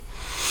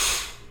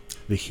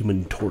the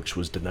Human Torch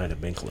was denied a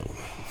bank loan.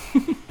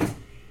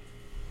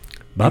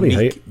 Bobby,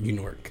 how you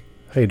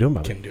doing,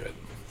 Bobby? Can do it.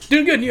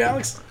 Doing good, and you,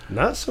 Alex?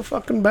 Not so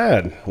fucking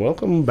bad.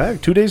 Welcome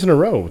back. 2 days in a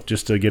row,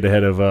 just to get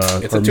ahead of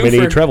our mini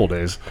twofer. travel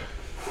days.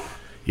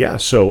 Yeah,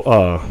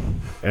 so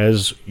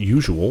as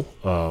usual,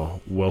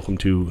 welcome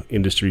to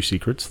Industry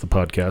Secrets, the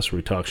podcast where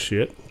we talk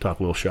shit, talk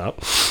a little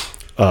shop.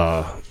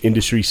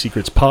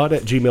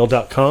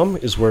 IndustrySecretsPod@gmail.com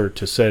is where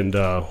to send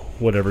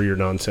whatever your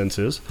nonsense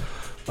is.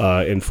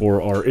 And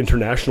for our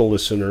international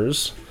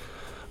listeners,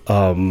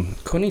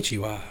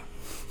 Konnichiwa.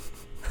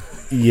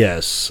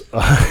 yes.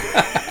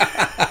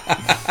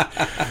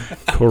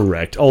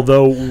 Correct.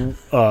 Although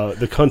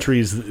the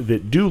countries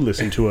that do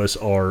listen to us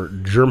are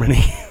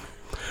Germany,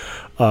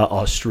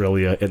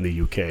 Australia, and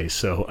the UK.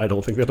 So I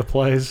don't think that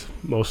applies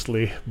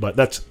mostly. But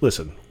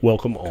listen,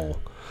 welcome all.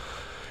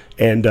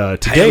 And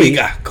today...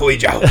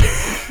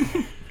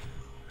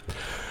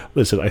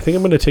 Listen, I think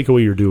I'm going to take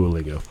away your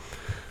Duolingo.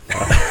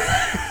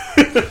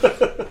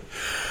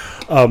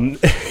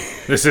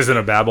 This isn't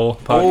a Babel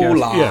podcast.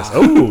 Hola. Yes.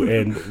 Oh,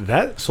 and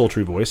that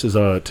sultry voice is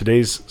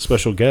today's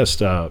special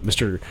guest,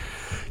 Mr.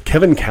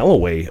 Kevin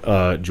Calloway,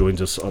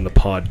 joins us on the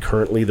pod.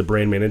 Currently, the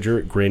brand manager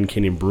at Grand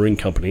Canyon Brewing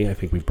Company. I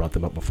think we've brought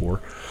them up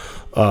before.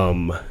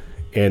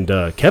 And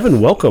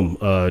Kevin, welcome.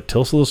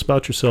 Tell us a little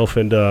about yourself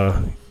and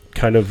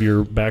kind of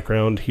your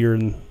background here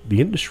in the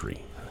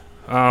industry.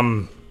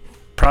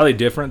 Probably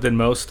different than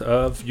most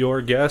of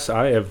your guests.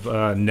 I have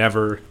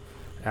never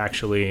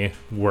actually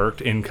worked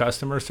in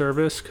customer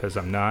service because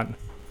I'm not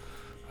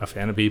a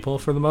fan of people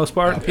for the most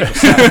part.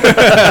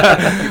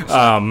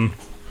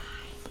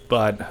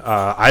 But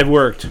I've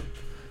worked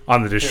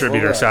on the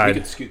distributor side.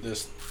 You could scoot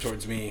this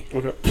towards me.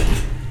 Okay.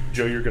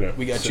 Joe, you're going to...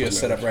 We got you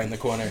set up right in the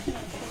corner.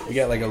 We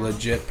got like a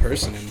legit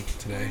person in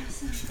today.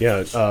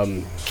 Yeah,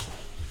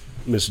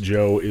 Miss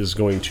Joe is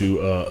going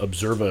to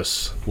observe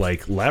us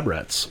like lab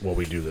rats while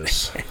we do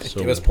this. So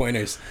Give us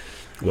pointers.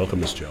 welcome,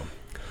 Miss Joe.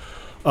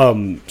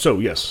 So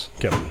yes,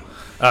 Kevin.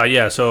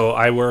 So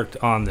I worked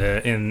on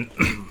the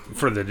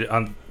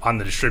on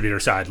the distributor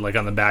side, like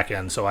on the back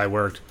end. So I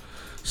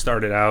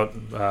started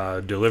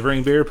out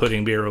delivering beer,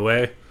 putting beer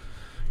away.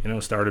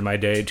 Started my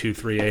day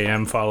 2-3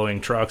 a.m.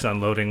 following trucks,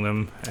 unloading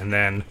them, and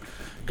then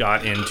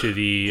got into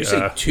the. You say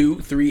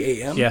 2-3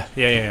 a.m.?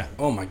 Yeah.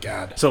 Oh my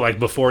god. So like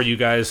before you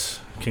guys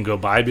can go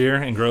buy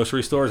beer in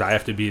grocery stores, I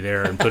have to be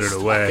there and put it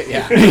away.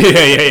 Yeah.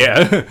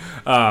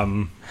 Yeah.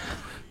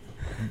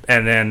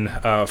 And then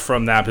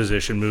from that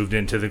position, moved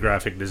into the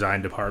graphic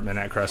design department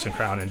at Crescent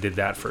Crown and did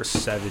that for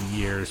 7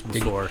 years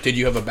before. Did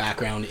you have a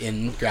background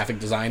in graphic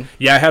design?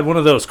 Yeah, I had one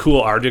of those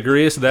cool art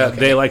degrees that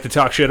they like to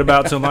talk shit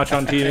about so much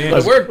on TV.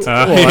 It worked.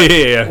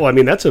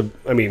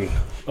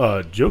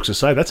 Jokes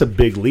aside, that's a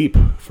big leap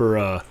for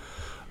a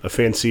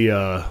fancy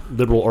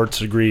liberal arts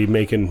degree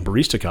making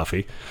barista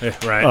coffee. Yeah,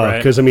 right.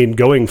 Because,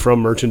 going from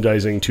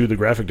merchandising to the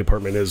graphic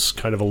department is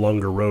kind of a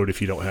longer road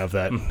if you don't have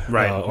that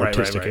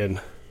artistic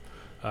end.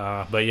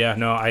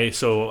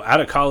 So out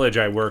of college,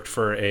 I worked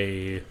for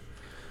we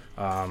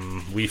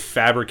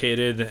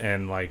fabricated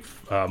and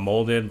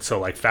molded, so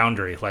like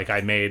foundry, like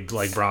I made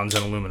like bronze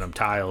and aluminum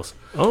tiles.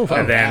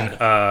 And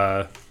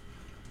then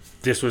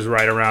this was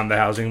right around the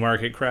housing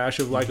market crash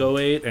of like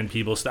 2008, and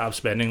people stopped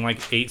spending like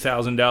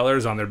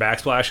 $8,000 on their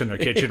backsplash in their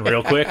kitchen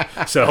real quick.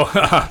 So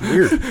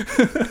Weird.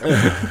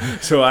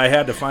 So I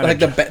had to find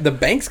the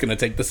bank's gonna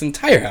take this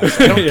entire house.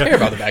 I don't care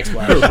about the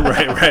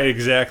backsplash. right,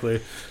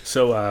 exactly.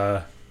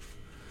 So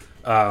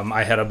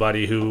I had a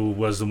buddy who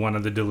was one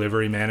of the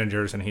delivery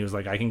managers, and he was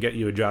like, I can get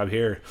you a job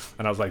here.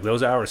 And I was like,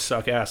 those hours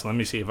suck ass. Let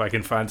me see if I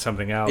can find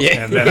something else.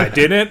 Yeah. And then I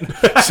didn't.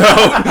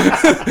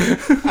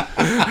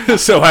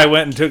 So I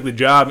went and took the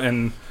job.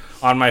 And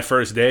on my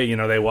first day,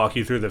 they walk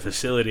you through the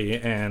facility,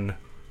 and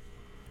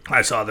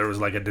I saw there was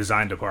like a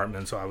design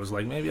department. So I was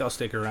like, maybe I'll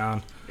stick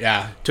around.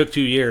 Yeah. Took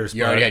 2 years.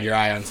 You already had your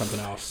eye on something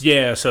else.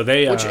 Yeah, so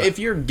they... Which, if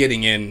you're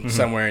getting in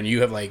somewhere and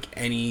you have, like,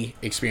 any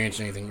experience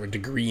in anything or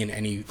degree in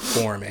any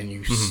form and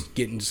you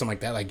get into something like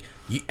that, like,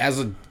 you, as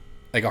a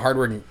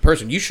hardworking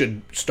person, you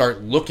should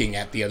start looking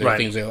at the other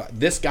things. Like,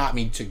 this got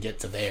me to get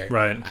to there.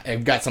 Right.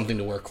 I've got something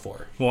to work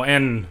for. Well,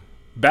 and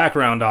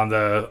background on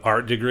the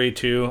art degree,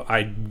 too.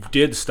 I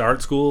did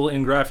start school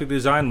in graphic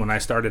design when I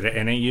started at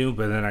NAU,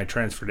 but then I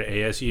transferred to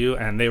ASU,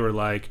 and they were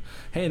like,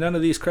 hey, none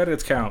of these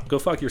credits count. Go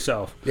fuck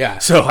yourself. Yeah.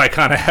 So I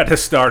kind of had to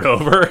start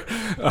over.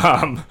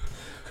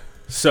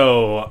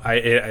 So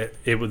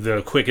it was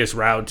the quickest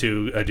route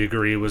to a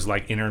degree was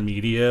like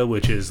intermedia,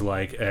 which is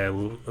like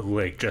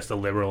just a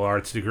liberal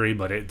arts degree,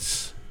 but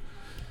it's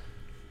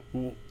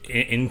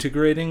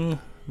integrating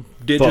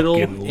digital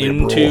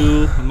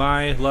into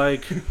my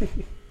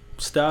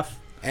stuff.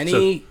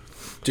 Any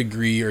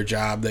degree or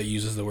job that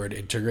uses the word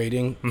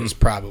integrating is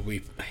probably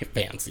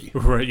fancy.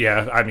 Right,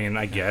 yeah,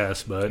 I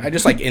guess, but I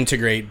just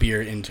integrate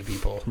beer into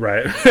people.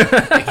 Right.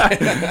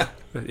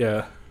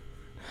 Yeah.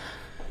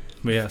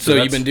 But yeah. So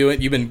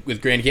you've been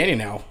with Grand Canyon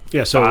now.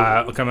 Yeah,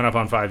 so... coming up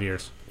on 5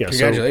 years. yeah,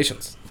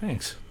 Congratulations.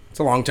 Thanks. It's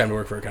a long time to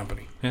work for a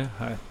company. Yeah.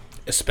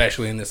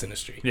 especially in this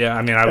industry. Yeah,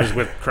 I mean, I was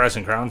with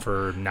Crescent Crown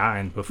for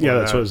 9 before. Yeah,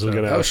 that's that, what I was going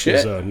to Oh, ask.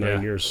 shit. Was,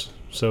 9 years.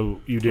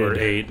 So you did or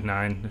 8,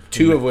 9.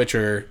 2 of which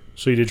are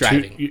So you did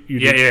driving. two. You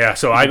Yeah, did, yeah.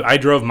 So I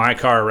drove my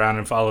car around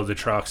and followed the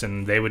trucks,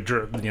 and they would,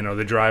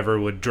 the driver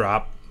would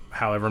drop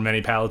however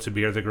many pallets of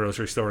beer at the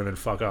grocery store and then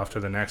fuck off to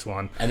the next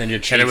one. And then you're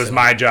And chasing. it was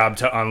my job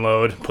to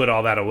unload, put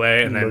all that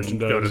away, and then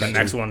Merchandise. go to the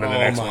next one and the Oh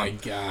next my one.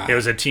 God. It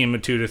was a team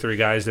of 2 to 3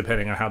 guys,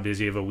 depending on how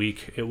busy of a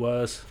week it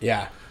was.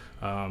 Yeah.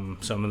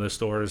 Some of the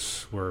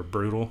stores were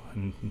brutal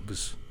and it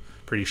was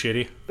pretty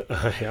shitty.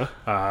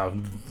 yeah.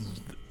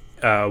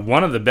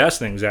 One of the best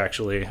things,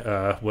 actually,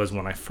 was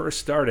when I first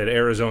started,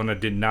 Arizona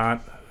did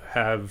not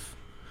have...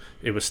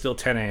 It was still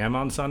 10 a.m.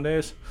 on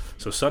Sundays.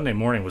 So Sunday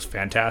morning was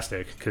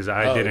fantastic because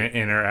I didn't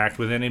interact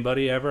with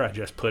anybody ever. I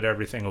just put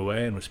everything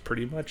away and was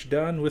pretty much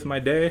done with my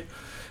day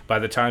by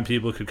the time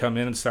people could come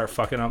in and start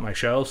fucking up my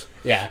shelves.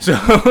 Yeah.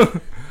 So,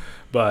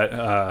 but,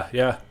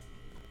 yeah.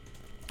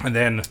 And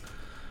then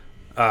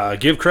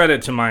give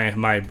credit to my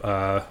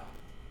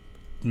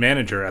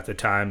manager at the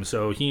time.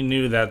 So he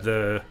knew that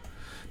the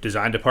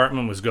design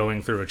department was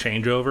going through a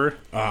changeover.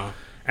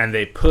 And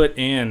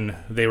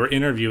they were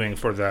interviewing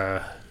for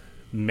the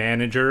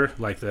manager,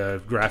 like the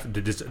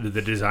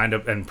design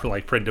and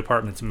like print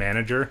department's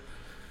manager,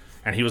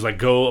 and he was like,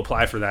 go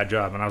apply for that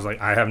job. And I was like,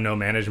 I have no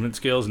management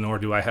skills, nor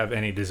do I have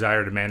any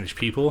desire to manage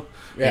people.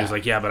 Yeah. He was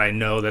like, yeah, but I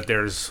know that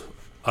there's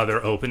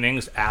other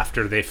openings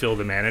after they fill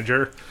the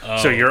manager.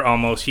 So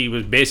he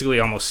was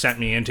basically almost sent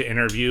me in to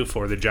interview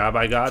for the job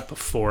I got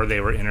before they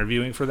were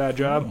interviewing for that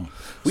job.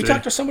 We So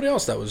talked to somebody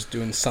else that was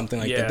doing something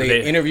like Yeah, that.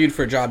 They interviewed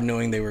for a job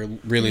knowing they were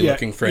really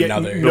looking for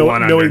another. one knowing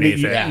that underneath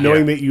you, it. Yeah.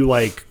 knowing that you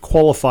like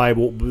qualify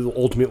will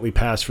ultimately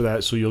pass for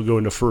that, so you'll go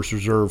into first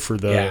reserve for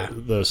the They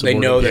know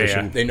subordinate that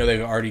position. they know they've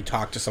already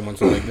talked to someone,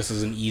 so like this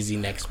is an easy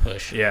next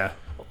push. Yeah.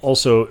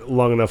 Also,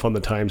 long enough on the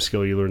time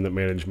scale, you learn that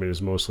management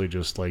is mostly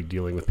just like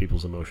dealing with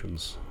people's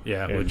emotions.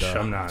 Yeah, And, which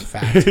I'm not.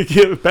 Fact.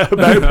 Yeah, back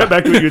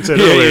to what you had said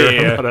earlier.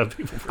 yeah. I'm not a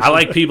people I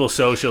like people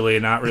socially,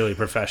 not really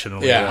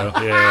professionally. Yeah. Though.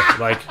 Yeah.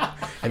 Like,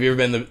 Have you ever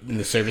been in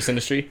the service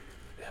industry?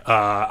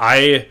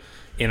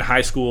 in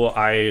high school,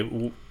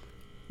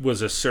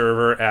 was a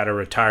server at a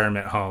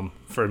retirement home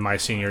for my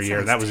senior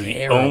year. That was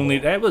terrible.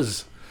 that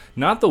was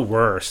not the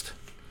worst,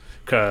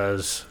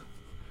 because,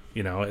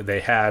 they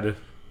had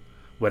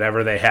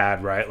whatever they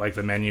had, right? Like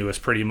the menu was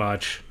pretty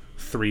much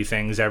 3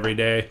 things every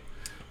day,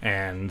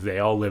 and they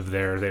all lived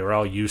there. They were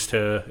all used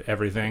to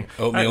everything.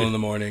 Oatmeal in the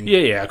morning.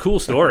 Yeah, cool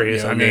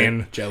stories. I Yogurt,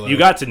 mean, Jell-O. you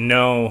got to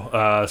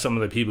know some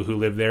of the people who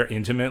lived there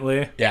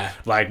intimately. Yeah.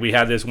 Like, we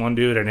had this one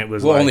dude, and it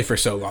was Well, like... only for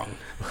so long.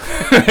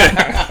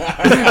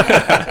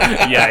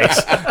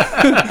 Yikes.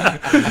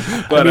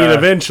 I mean,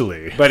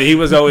 eventually. But he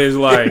was always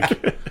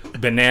like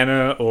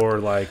banana or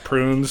like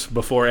prunes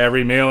before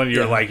every meal, and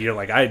you're like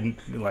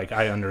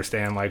I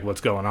understand like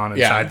what's going on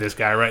inside this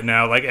guy right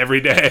now, like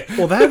every day.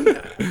 Well,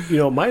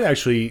 that might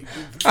actually,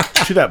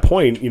 to that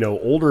point,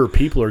 older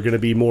people are going to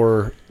be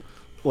more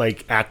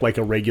like act like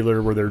a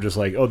regular, where they're just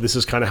like, oh, this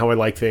is kind of how I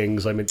like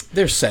things.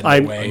 They're set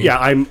in a way.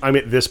 I'm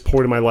at this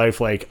point in my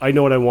life, like I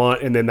know what I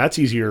want, and then that's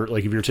easier.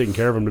 Like if you're taking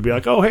care of them, to be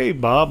like, oh, hey,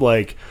 Bob,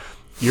 like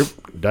your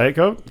Diet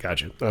Coke,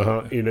 gotcha.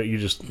 You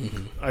just,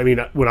 I mean,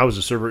 when I was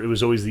a server, it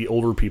was always the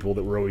older people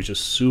that were always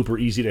just super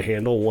easy to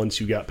handle once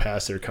you got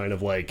past their kind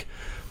of like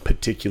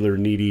particular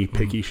needy,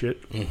 picky shit.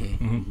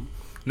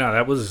 No,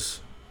 that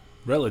was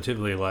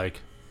relatively like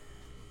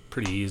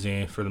pretty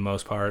easy for the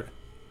most part.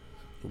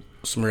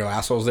 Some real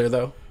assholes there,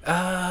 though.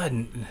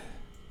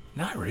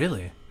 Not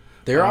really.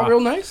 They're all real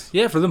nice.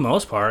 Yeah, for the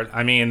most part.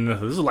 I mean,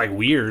 this is like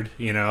weird,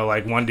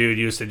 like one dude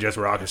used to just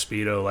rock a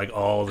Speedo like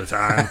all the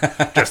time,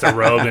 just a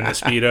robe and a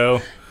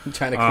Speedo. I'm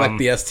trying to collect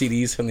the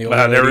STDs from the old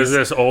There ladies. was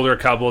this older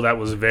couple that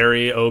was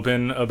very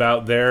open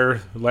about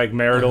their like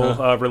marital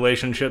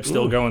relationship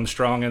still going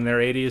strong in their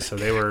 80s, so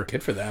they were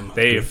Good for them.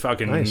 They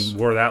fucking Nice.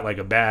 wore that like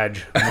a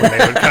badge when they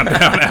would come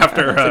down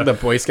after Like the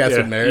Boy Scouts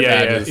with merit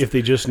badges. If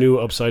they just knew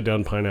upside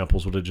down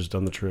pineapples would have just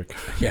done the trick.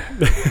 Yeah.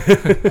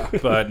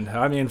 But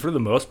I mean, for the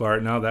most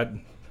part, no, that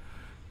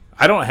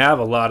I don't have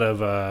a lot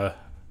of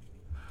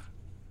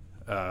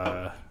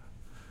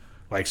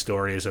like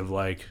stories of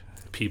like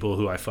people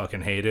who I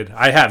fucking hated.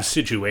 I have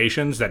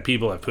situations that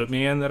people have put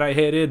me in that I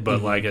hated,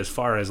 but like as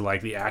far as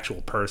like the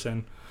actual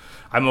person,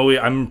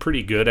 I'm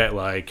pretty good at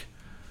like,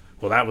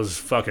 well, that was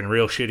fucking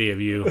real shitty of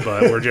you,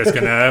 but we're just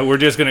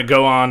gonna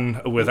go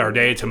on with our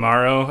day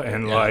tomorrow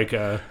and like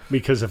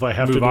Because if I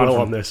have to Move on dwell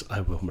from- on this,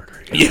 I will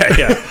murder you.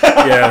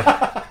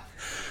 yeah.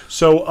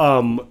 So,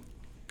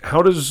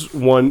 how does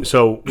one?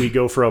 So we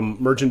go from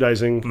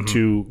merchandising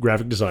to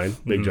graphic design,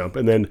 big jump,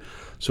 and then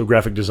so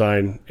graphic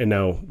design, and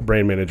now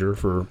brand manager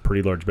for a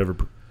pretty large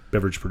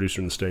beverage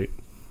producer in the state,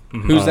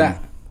 Who's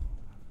that?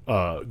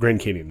 Grand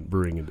Canyon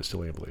Brewing and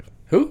Distilling, I believe.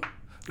 Who?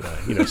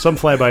 Some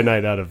fly by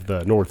night out of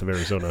the north of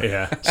Arizona.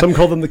 Yeah. Some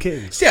call them the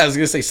Kings. Yeah, I was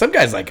gonna say some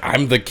guys like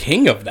I'm the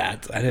king of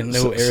that. I didn't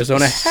know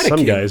Arizona had a Some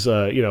king. guys,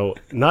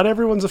 not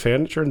everyone's a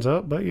fan. It turns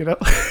out, but Yeah.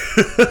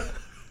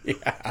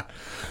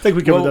 I think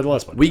we covered that the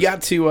last one. We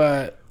got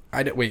to.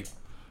 Wait.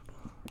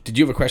 Did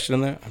you have a question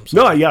on that? I'm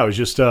No, sorry. yeah, I was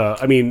just.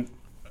 I mean,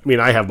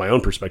 I have my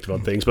own perspective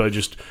on things, but I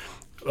just.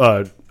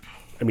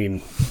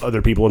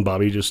 Other people and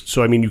Bobby just.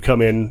 So I mean, you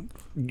come in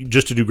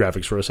just to do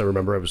graphics for us. I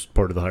remember I was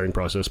part of the hiring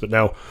process, but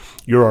now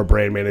you're our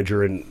brand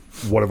manager and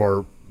one of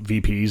our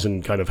VPs,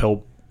 and kind of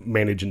help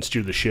manage and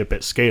steer the ship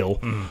at scale.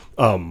 I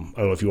don't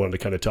know if you wanted to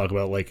kind of talk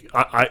about, like,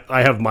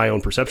 I have my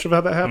own perception of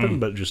how that happened,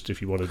 but just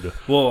if you wanted to.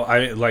 Well,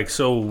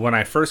 so when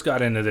I first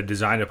got into the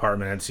design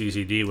department at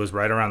CCD was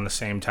right around the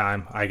same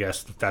time. I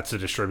guess that's the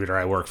distributor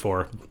I work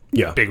for.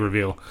 Yeah. Big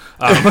reveal.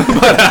 Well,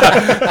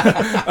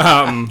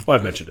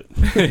 I've mentioned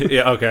it.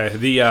 Yeah. Okay.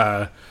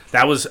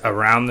 That was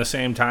around the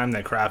same time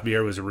that craft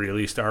beer was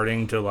really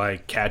starting to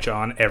like catch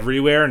on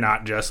everywhere,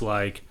 not just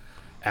like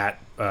at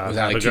Was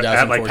that like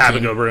at like 2014?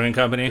 Papago Brewing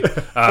Company.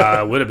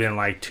 Would have been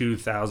like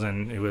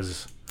 2000. It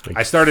was.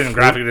 I started in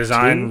graphic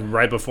design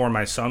right before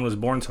my son was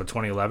born, so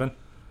 2011.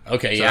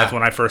 Okay, So yeah. that's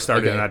when I first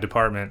started Okay. in that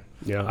department.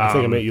 Yeah, I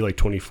think I met you like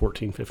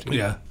 2014, 15.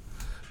 Yeah.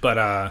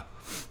 But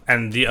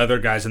and the other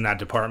guys in that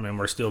department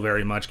were still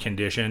very much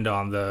conditioned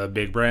on the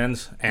big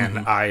brands, and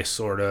I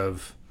sort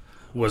of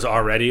was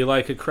already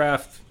like a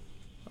craft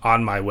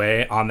on my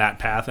way on that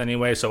path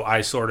anyway, so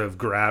I sort of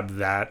grabbed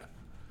that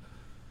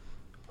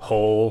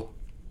whole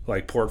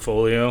like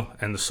portfolio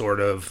and sort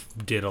of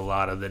did a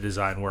lot of the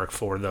design work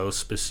for those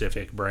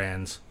specific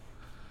brands.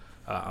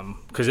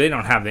 Because they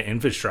don't have the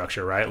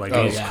infrastructure, right? Like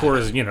these yeah.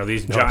 Coors,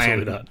 these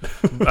giant,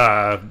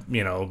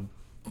 absolutely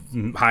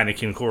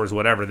Heineken, Coors,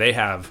 whatever, they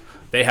have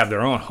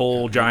their own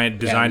whole giant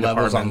design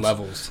levels departments. on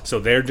levels. So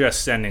they're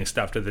just sending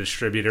stuff to the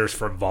distributors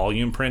for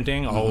volume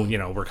printing.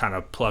 We're kind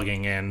of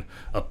plugging in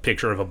a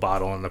picture of a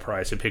bottle and the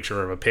price, a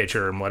picture of a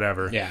pitcher and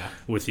whatever. Yeah.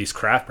 With these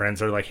craft brands,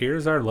 they're like,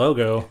 here's our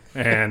logo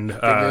and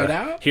it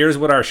out? here's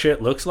what our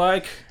shit looks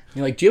like.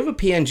 You're like, do you have a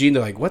PNG? And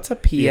they're like, what's a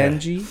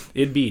PNG?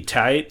 It'd be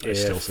tight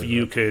still if say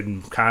you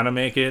could kind of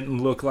make it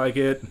look like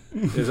it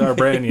is our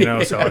brand,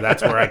 So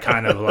that's where I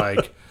kind of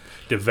like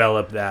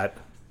developed that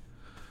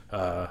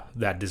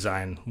that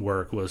design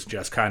work, was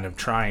just kind of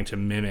trying to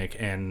mimic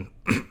and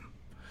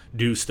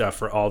do stuff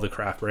for all the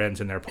craft brands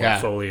in their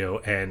portfolio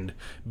and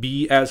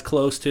be as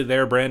close to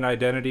their brand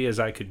identity as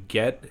I could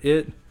get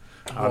it.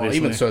 Obviously.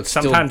 even so, it's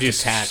sometimes still you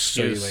detached,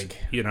 so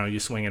you, you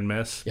swing and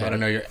miss. Yeah, but-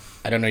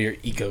 I don't know your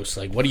ethos.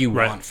 Like, what do you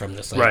Right. want from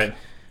this? Like, Right.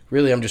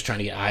 Really, I'm just trying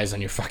to get eyes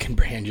on your fucking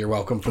brand. You're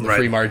welcome for the Right.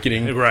 free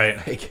marketing. Right.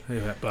 Like,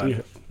 Yeah,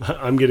 but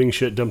I'm getting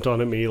shit dumped on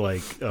at me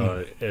like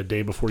a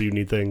day before you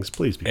need things.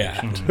 Please be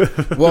patient. yeah.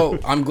 Well,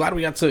 I'm glad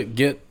we got to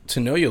get to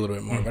know you a little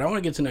bit more, but I want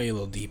to get to know you a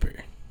little deeper.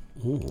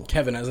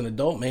 Kevin, as an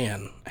adult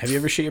man, have you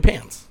ever shit your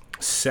pants?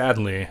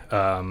 sadly,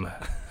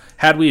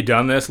 had we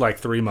done this like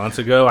 3 months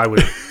ago, I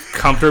would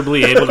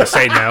comfortably able to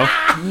say no.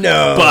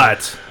 No.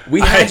 But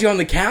we had you on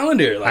the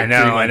calendar like 3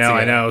 months ago.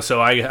 I know.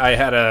 So I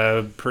had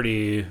a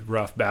pretty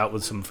rough bout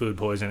with some food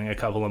poisoning a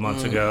couple of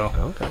months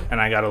ago, and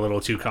I got a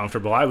little too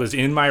comfortable. I was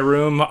in my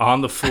room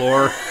on the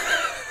floor,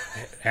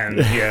 and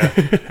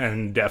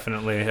and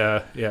definitely,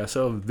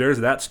 So there's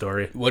that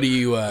story. What'd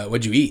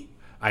you eat?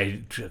 I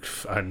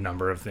a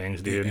number of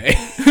things, dude.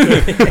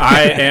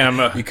 I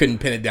am. You couldn't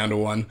pin it down to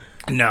one.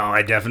 No,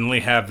 I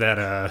definitely have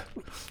that.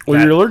 Well,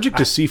 you're allergic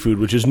to seafood,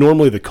 which is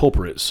normally the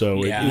culprit.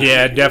 So Yeah.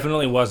 Yeah, it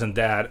definitely wasn't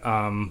that.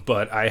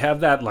 But I have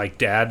that like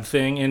dad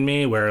thing in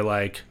me where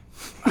like,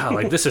 wow,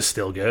 like this is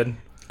still good.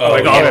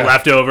 Like all the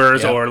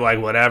leftovers or like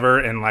whatever,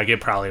 and like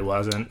it probably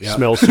wasn't.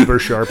 smells super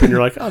sharp, and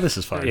you're like, oh, this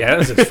is fine. Yeah,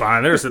 this is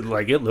fine. There's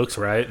like it looks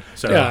right.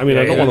 So Yeah, I mean,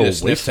 I don't you want did a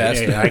to waste sniff it.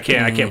 test.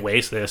 yeah, I can't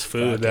waste this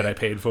food that I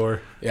paid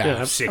for.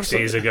 Yeah. 6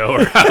 days ago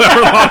or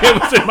however long it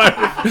was in my.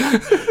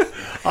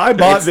 I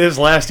bought this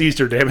last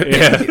Easter, damn it.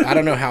 Yeah. I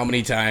don't know how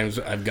many times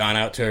I've gone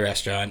out to a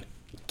restaurant,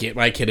 get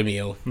my kid a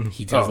meal.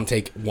 He doesn't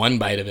take one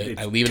bite of it.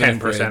 I leave it in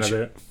the 10% fridge. of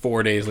it.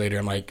 4 days later,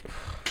 I'm like,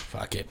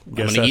 fuck it. I'm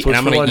Guess gonna that's eat, and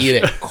I'm what's gonna for eat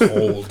it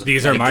cold.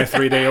 These are my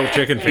 3-day-old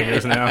chicken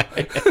fingers now.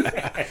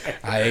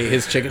 I ate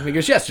his chicken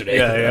fingers yesterday.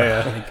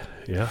 Yeah.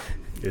 Yeah,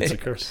 it's a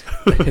curse.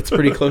 It's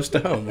pretty close to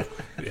home.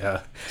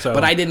 Yeah. So,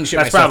 But I didn't shit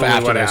that's myself probably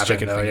after what those happened,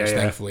 chicken though. fingers, Yeah.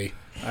 thankfully.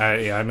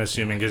 I'm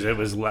assuming because it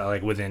was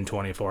like within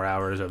 24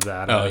 hours of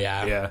that. Oh,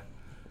 yeah. Yeah.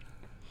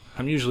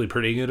 I'm usually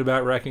pretty good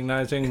about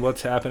recognizing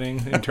what's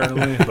happening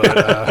internally,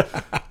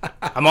 but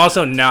I'm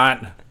also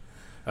not.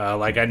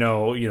 Like I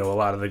know, a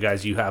lot of the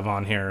guys you have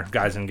on here,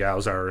 guys and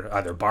gals, are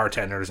either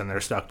bartenders and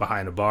they're stuck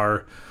behind a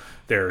bar.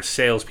 They're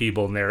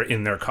salespeople and they're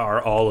in their car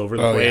all over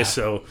the place.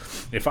 Yeah. So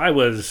if I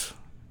was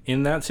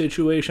in that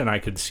situation, I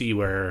could see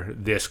where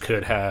this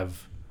could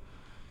have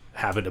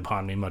happened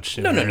upon me much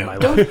sooner in my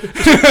Don't, life. no.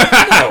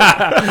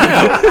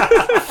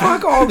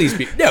 Fuck all these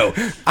people. No,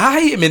 I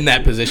am in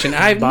that position.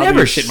 I've Bobby's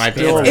never shit my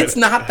still- pants. It's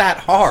not that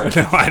hard.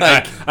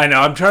 I know.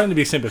 I'm trying to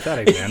be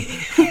sympathetic,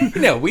 man.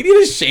 No, we need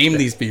to shame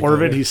these people.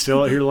 Orvid, he's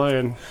still out here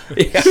lying.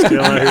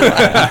 Still out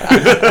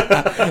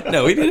here lying.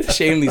 No, we need to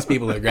shame these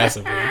people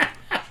aggressively.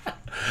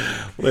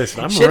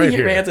 Listen, I'm Shitting right your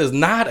here. pants is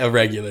not a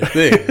regular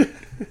thing.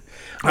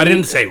 I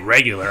didn't say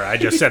regular. I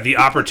just said the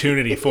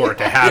opportunity for it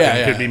to happen Yeah,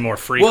 yeah. could be more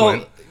frequent.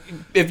 Well,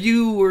 if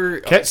you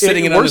were Ke-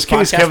 sitting in in on worst this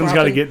case, podcast Kevin's got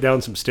to often, get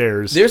down some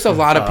stairs. there's a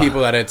lot of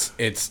people that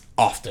it's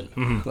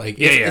often. Like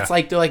Yeah, it's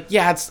like they're like,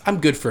 yeah, I'm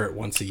good for it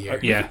once a year.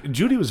 Yeah.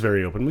 Judy was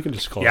very open. We can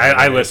just call. Yeah, her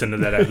I that. listened to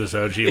that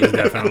episode. She was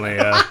definitely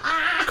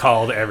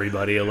called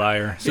everybody a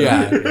liar. So,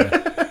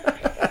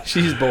 Yeah.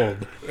 She's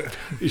bold.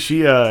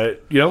 She,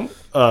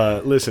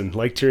 listen,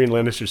 like Tyrion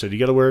Lannister said, you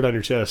got to wear it on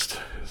your chest,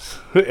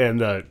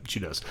 and she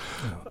does.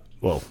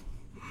 Well,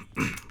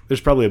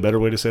 there's probably a better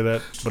way to say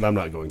that, but I'm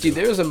not going to. Dude,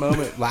 there was a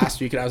moment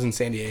last week when I was in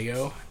San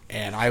Diego,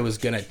 and I was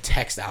gonna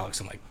text Alex.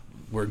 I'm like,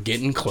 we're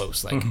getting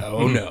close. Like,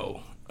 oh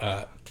no.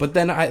 But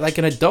then I, like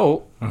an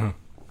adult,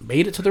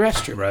 made it to the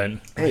restroom. Right.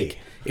 Like,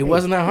 it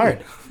wasn't that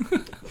hard.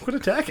 Quit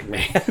attacking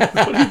me.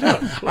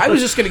 I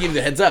was just gonna give you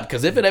the heads up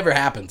because if it ever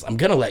happens, I'm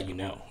gonna let you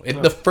know.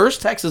 The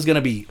first text is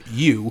gonna be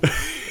you.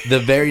 The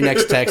very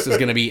next text is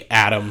gonna be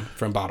Adam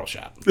from Bottle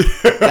Shop.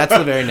 That's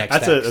the very next.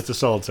 text. That's a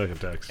solid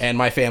second text. And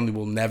my family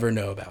will never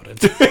know about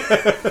it.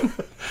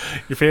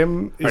 Your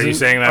fam? Are you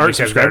saying that aren't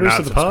because they're subscribers not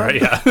to the pod?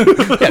 subscribed?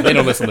 Yeah. Yeah, they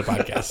don't listen to the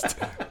podcast.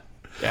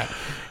 Yeah,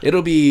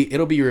 it'll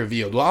be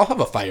revealed. Well, I'll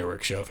have a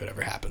fireworks show if it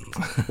ever happens.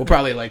 We'll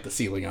probably light the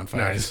ceiling on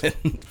fire. Nice.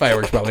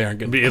 Fireworks probably aren't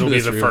good. It'll for be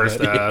this the room, first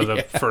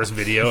but- first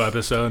video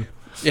episode.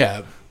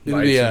 Yeah,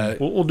 it'll be,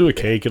 We'll do a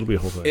cake. It'll be a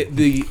whole thing.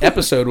 the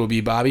episode will be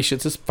Bobby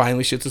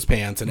finally shits his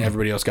pants, and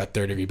everybody else got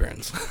third-degree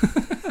burns.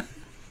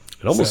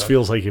 It almost So-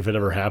 feels like if it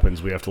ever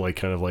happens, we have to like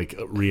kind of like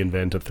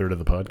reinvent a third of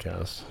the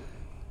podcast.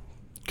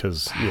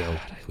 Because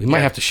We might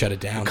have to shut it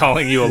down.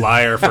 Calling you a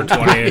liar for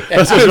 20% of the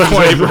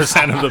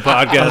I was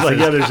podcast. like,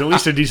 yeah, there's at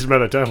least a decent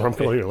amount of time where I'm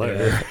calling you a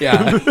liar.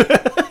 Yeah.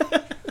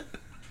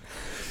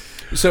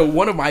 So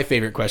one of my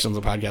favorite questions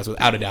on the podcast,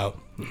 without a doubt,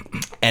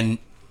 and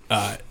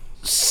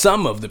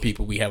some of the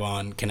people we have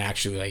on can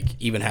actually like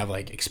even have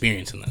like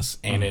experience in this,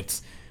 and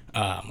it's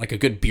like a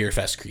good beer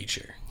fest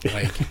creature.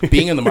 Like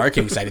being in the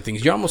marketing side of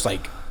things, you're almost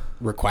like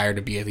required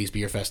to be at these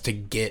beer fests to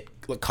get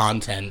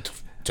content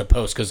to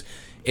post because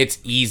it's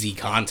easy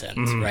content,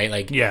 right?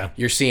 Like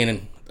you're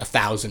seeing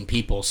 1,000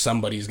 people,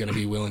 somebody's going to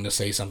be willing to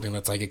say something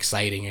that's like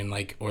exciting and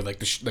like, or like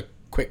the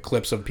quick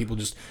clips of people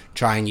just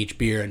trying each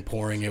beer and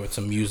pouring it with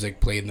some music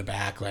played in the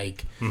back.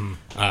 Like,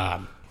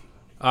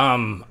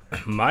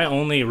 My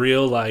only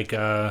real like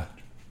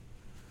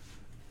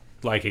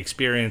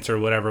experience or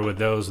whatever with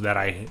those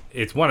that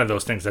it's one of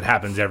those things that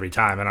happens every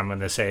time, and I'm going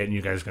to say it and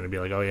you guys are going to be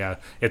like, oh yeah,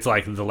 it's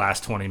like the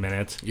last 20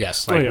 minutes.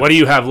 yes. Like, what do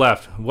you have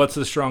left? What's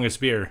the strongest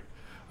beer?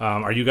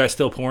 Are you guys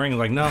still pouring?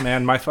 Like, no,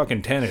 man, my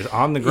fucking tin is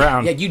on the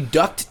ground. Yeah, you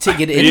ducked to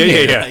get in Yeah,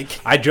 here. yeah.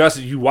 Like,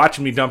 You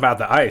watching me dump out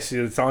the ice.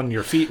 It's on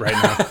your feet right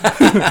now.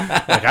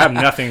 Like, I have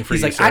nothing for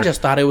he's you, like, sir. I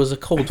just thought it was a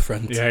cold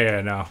front.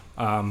 Yeah, no.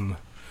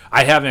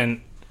 I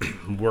haven't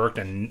worked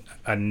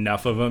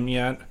enough of them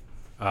yet.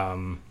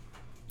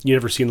 You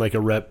ever seen like a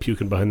rep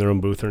puking behind their own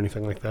booth or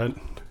anything like that?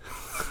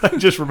 I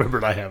just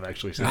remembered I have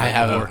actually seen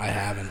that before. I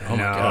haven't. Oh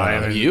No, my I god.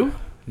 haven't. Have you?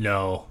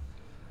 No.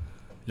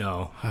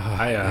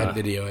 I'd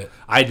video it.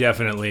 I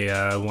definitely,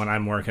 when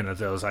I'm working at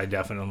those, I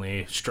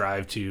definitely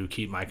strive to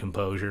keep my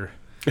composure.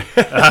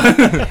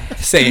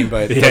 Same,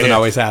 but it doesn't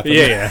always happen.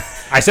 Yeah.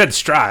 I said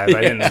strive.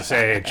 I didn't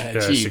say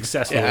Achieve.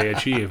 successfully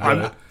achieve.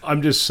 But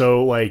I'm just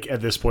so like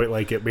at this point,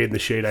 like it made in the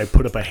shade. I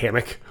put up a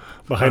hammock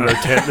behind our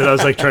tent that I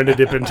was like trying to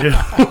dip into.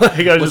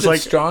 Like I was Was just it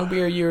like, strong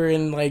beer you were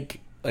in like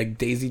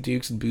Daisy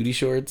Dukes and booty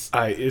shorts?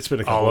 it's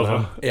been a couple all of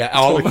of them. Yeah,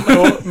 all of them.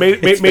 Well,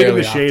 made in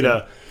fairly the shade.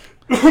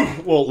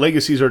 Well,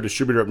 Legacy's our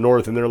distributor up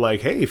north, and they're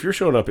like, "Hey, if you're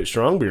showing up at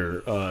Strong Beer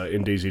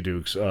in Daisy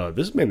Dukes,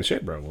 this is made in the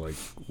shade, bro. Like,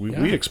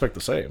 we expect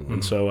the same."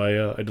 And so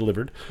I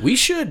delivered. We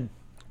should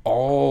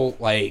all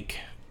like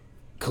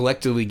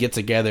collectively get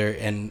together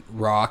and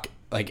rock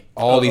like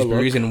all these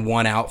breweries in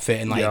one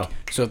outfit, and like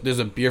so if there's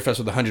a beer fest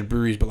with 100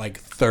 breweries, but like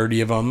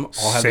 30 of them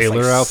all have Sailor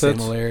this, like, outfits?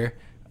 similar.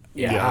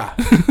 Yeah.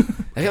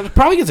 It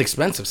probably gets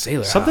expensive.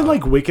 Sailor Something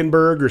like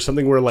Wickenburg or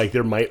something where like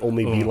there might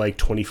only Oh. be like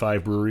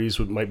 25 breweries,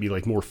 would might be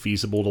like more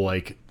feasible to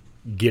like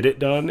get it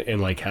done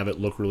and like have it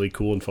look really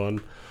cool and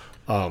fun.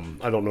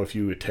 I don't know if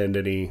you attend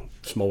any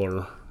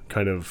smaller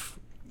kind of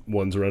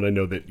ones around. I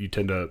know that you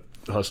tend to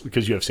hustle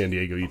because you have San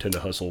Diego. You tend to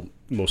hustle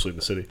mostly in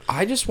the city.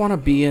 I just want to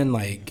be in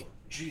like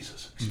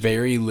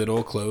very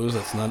little clothes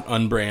that's not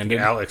unbranded.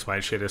 Alex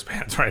might shit his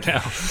pants right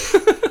now.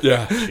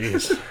 Yeah.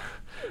 Jeez.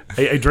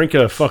 I drank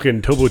a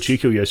fucking Topo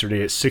Chico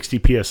yesterday at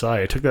 60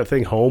 psi. I took that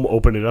thing home,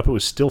 opened it up, it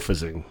was still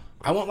fizzing.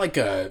 I want like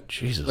a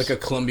Jesus. like a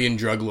Colombian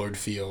drug lord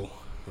feel,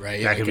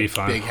 right? That like could a be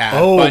fun. Big hat.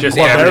 Oh, but just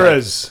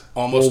Guaveras.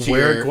 almost to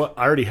your-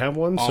 I already have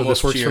one, so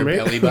almost this works to for your me.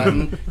 belly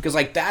button, because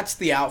like that's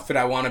the outfit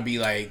I want to be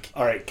like.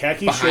 All right,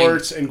 khaki Behind-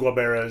 shorts and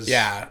Guaveras.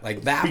 Yeah,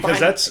 like that. Because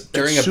that's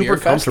during a super beer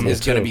fest comfortable, is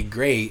going to too. be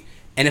great.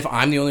 And if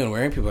I'm the only one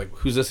wearing, people are like,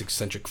 "Who's this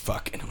eccentric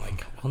fuck?" And I'm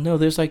like, "Well, no,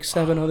 there's like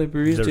 7 other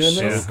breweries They're doing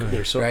so, this."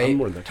 they're so right? I'm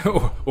more than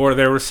that. Or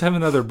there were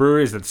 7 other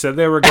breweries that said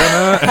they were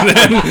gonna. And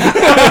then,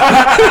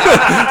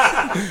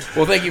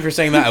 Well, thank you for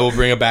saying that. I will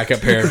bring a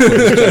backup pair of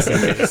clothes just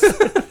in case.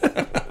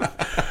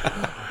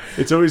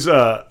 It's always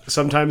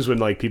sometimes when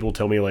like people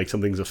tell me like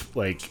something's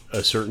like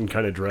a certain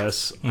kind of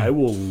dress, I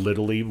will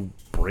literally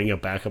bring a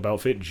backup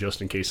outfit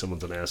just in case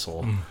someone's an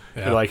asshole.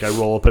 Yeah. Like I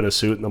roll up in a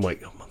suit and I'm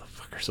like, oh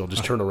motherfucker, so I'll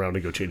just turn around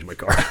and go change my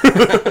car.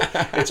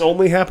 It's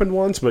only happened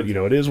once, but you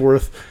know it is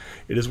worth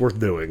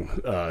doing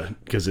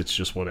because it's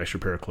just one extra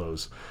pair of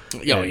clothes. Oh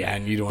yeah,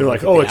 and you don't. They're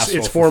like, oh,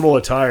 it's formal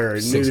attire,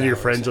 and 6 then your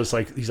hours. friend's just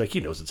like, he's like, he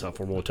knows it's not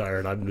formal attire,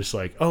 and I'm just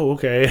like, oh,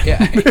 okay. Yeah,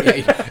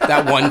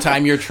 that one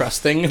time you're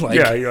trusting, like,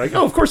 Yeah, you're like,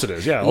 oh, of course it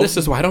is. Yeah, this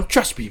is why I don't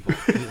trust people.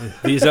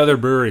 These other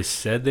breweries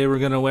said they were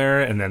going to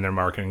wear it, and then their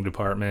marketing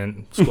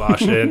department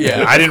squashed it.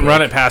 Yeah. I didn't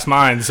run it past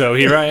mine, so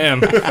here I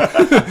am. Well,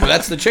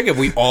 that's the trick. If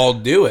we all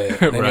do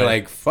it, and Right. you're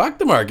like, fuck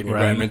the marketing Right.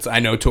 requirements. I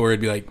know Tori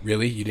would be like,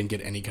 really? You didn't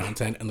get any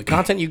content? And the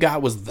content you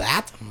got was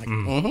that? I'm like,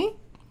 mm-hmm.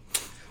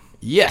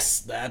 Yes,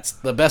 that's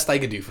the best I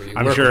could do for you.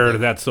 I'm Work sure with it.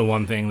 that's the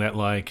one thing that,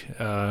 like,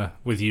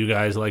 with you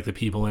guys, like the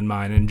people in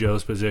mine in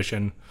Joe's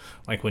position,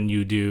 like when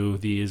you do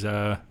these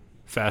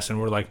fests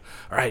and we're like,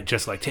 all right,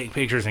 just like take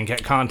pictures and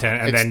get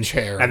content, and It's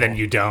terrible. then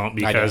you don't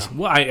because,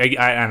 know. well,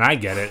 I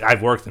get it.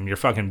 I've worked them. You're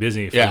fucking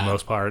busy for Yeah. the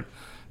most part.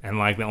 And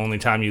like the only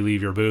time you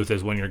leave your booth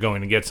is when you're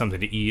going to get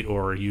something to eat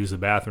or use the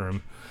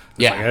bathroom.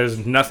 Yeah. Like,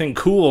 there's nothing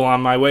cool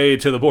on my way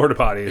to the border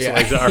potties. Yeah.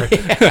 Like, sorry,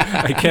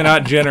 I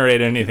cannot generate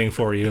anything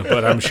for you,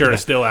 but I'm sure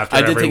still after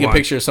I did every take a one.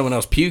 picture of someone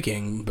else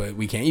puking, but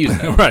we can't use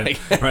that. Right,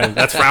 right.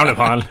 That's frowned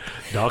upon.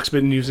 Doc's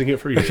been using it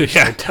for years.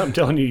 Yeah. I'm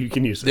telling you, you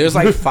can use it. There's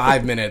like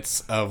 5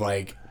 minutes of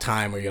like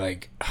time where you're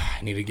like, I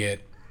need to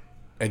get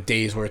a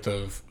day's worth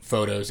of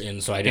photos in,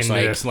 so I just In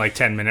like, this like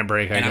 10-minute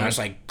break, and I'm got. just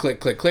like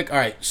click, click, click. All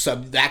right,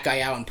 sub that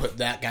guy out and put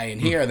that guy in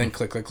here, and then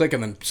click, click, click,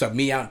 and then sub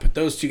me out and put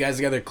those two guys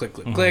together. Click,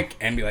 click, click,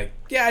 and be like,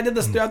 yeah, I did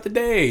this throughout the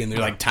day, and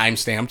they're like time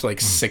stamped, like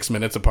 6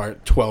 minutes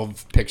apart,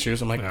 12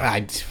 pictures. I'm like,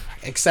 I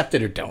accept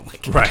it or don't.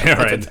 Like, Right, what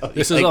to right. tell you.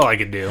 This is Like, all I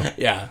could do.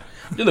 Yeah,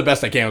 I'm doing the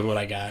best I can with what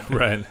I got.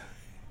 Right.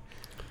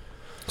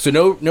 So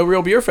no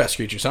real beer fest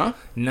creatures, huh?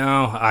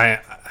 No,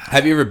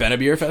 Have you ever been a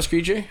beer fest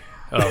creature?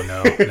 Oh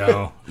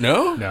no,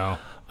 No. no.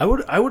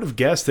 I would have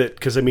guessed that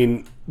because I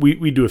mean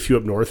we do a few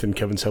up north and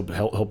Kevin's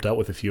helped out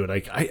with a few, and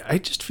I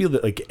just feel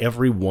that like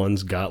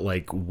everyone's got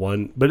like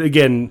one, but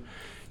again,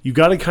 you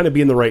got to kind of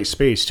be in the right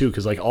space too,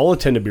 because like I'll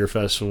attend a beer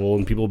festival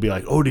and people will be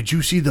like, oh, did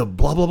you see the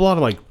blah blah blah? And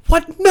I'm like,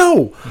 what?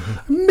 No,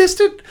 I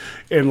missed it.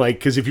 And like,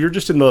 because if you're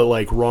just in the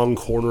like wrong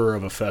corner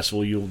of a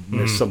festival, you'll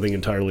miss something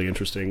entirely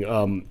interesting.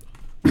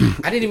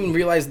 I didn't even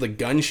realize the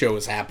gun show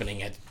was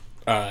happening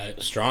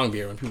at Strong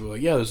Beer when people were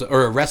like, yeah, there's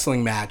or a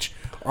wrestling match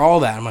or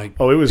all that. I'm like,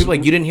 Oh, it was- people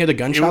like, you didn't hear the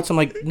gunshots? I'm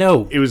like,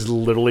 no. It was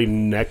literally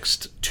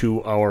next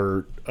to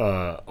our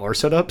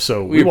setup,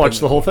 so we were watched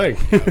the putting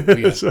whole thing.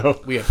 We got,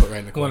 So we got put right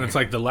in the corner. Well, it's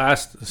like the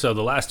last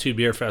two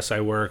beer fests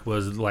I worked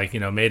was like,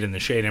 made in the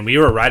shade, and we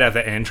were right at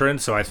the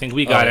entrance, so I think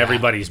we got yeah.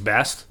 everybody's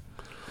best.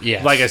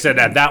 yes. Like I said,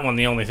 at that one,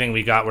 the only thing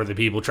we got were the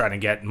people trying to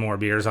get more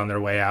beers on their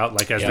way out,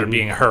 like as they're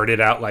being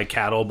herded out like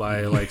cattle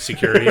by like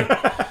security.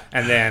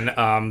 And then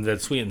the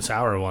sweet and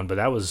sour one, but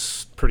that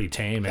was pretty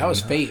tame. that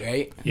was Fate,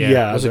 right?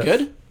 Yeah. Was it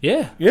good?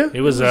 Yeah. Yeah. It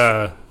was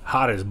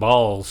hot as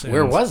balls.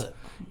 Where was it?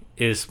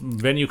 Is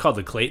venue called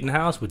the Clayton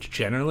House, which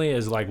generally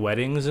is like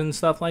weddings and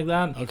stuff like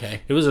that.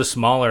 Okay. It was a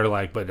smaller,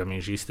 but I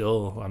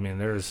mean,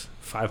 there's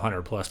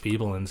 500 plus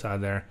people inside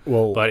there.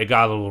 Well- but it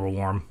got a little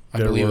warm.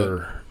 there believe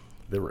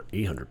were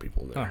 800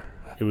 people there.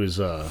 It was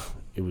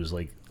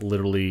like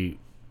literally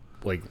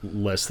like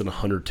less than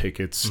 100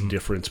 tickets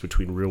difference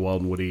between Real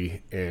Wild and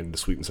Woody and the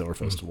Sweet and Sour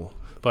Festival.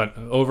 But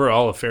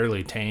overall, a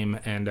fairly tame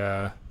and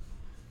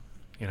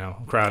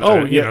crowd.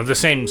 Oh, yeah. The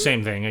same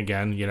thing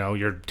again.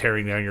 You're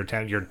tearing down your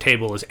tent. Your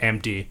table is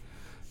empty.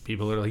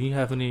 People are like,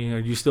 Are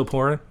you still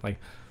pouring? Like,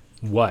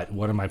 what?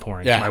 What am I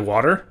pouring? Yeah. My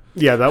water?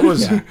 Yeah, that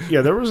was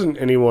there wasn't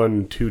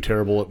anyone too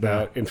terrible at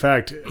that. In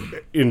fact,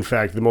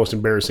 the most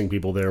embarrassing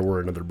people there were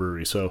another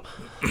brewery. So,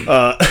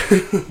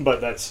 but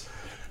that's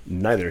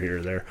neither here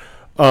nor there.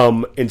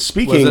 And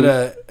speaking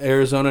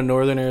Was it a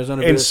Northern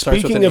Arizona beer? and that starts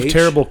with speaking an of H?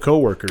 terrible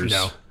coworkers,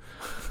 No.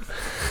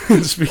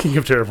 speaking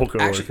of terrible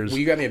Actually, coworkers, will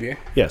you got me a beer?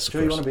 yes, of Joe,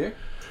 you course. want a beer?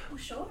 Oh,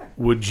 sure.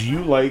 Would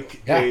you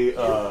like Yeah.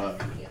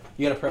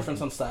 You got a preference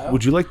on style?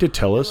 Would you like to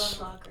tell us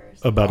Love lockers.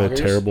 about a Loggers?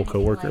 terrible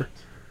coworker?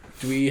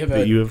 Do we have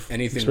that you have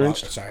anything?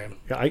 experienced? Sorry.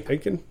 Yeah, I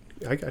got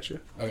you.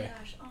 Okay.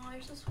 Gosh, oh,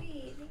 you're so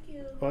sweet.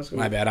 Thank you.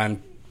 My bad.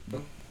 I'm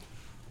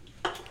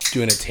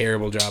doing a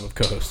terrible job of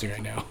co-hosting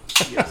right now.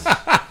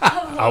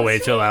 I'll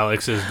wait till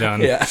Alex is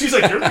done. Yeah. She's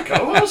like, you're the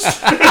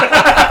co-host?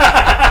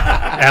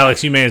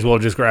 Alex, you may as well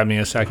just grab me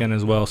a second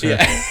as well, sir.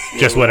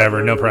 Just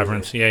whatever, no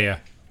preference. Yeah.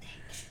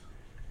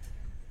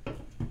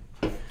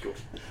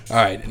 All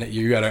right.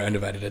 You got our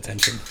undivided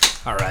attention.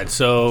 All right,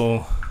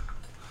 so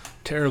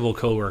terrible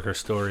coworker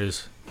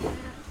stories.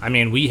 I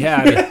mean, we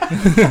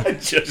had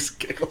Just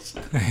giggles.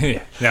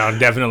 no,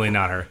 definitely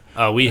not her.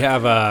 We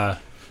have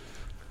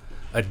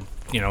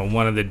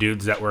one of the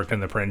dudes that worked in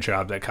the print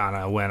shop that kind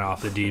of went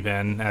off the deep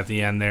end at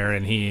the end there,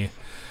 and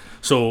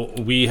so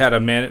we had a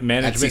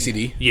management At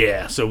CCD?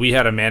 Yeah, so we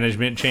had a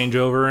management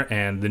changeover,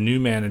 and the new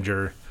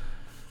manager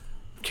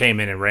came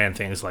in and ran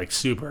things like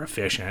super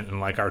efficient, and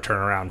like our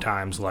turnaround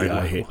times like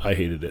Yeah, I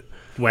hated it.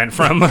 went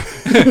from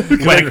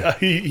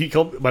He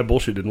called my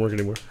bullshit didn't work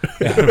anymore.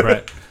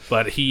 right,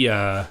 but he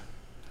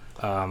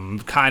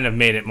kind of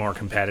made it more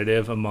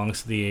competitive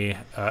amongst the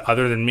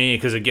other than me,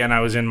 because again, I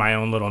was in my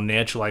own little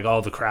niche. Like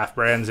all the craft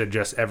brands, it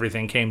just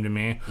everything came to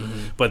me.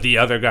 But the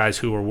other guys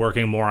who were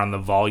working more on the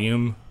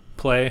volume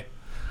play,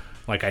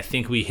 like I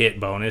think we hit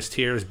bonus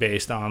tiers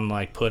based on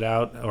like put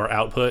out or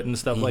output and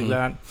stuff like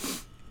that.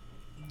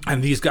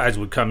 And these guys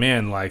would come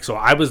in like, so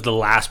I was the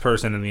last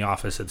person in the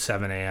office at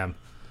 7 a.m.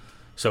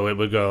 So it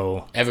would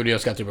go. Everybody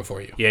else got there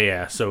before you.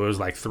 Yeah. So it was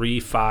like 3,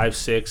 5,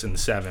 6, and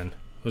 7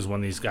 was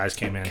when these guys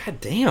came in.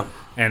 God damn.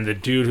 And the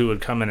dude who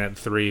would come in at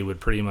 3 would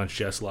pretty much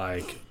just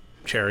like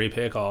cherry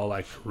pick all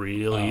like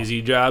real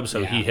easy jobs.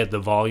 So he hit the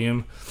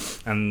volume.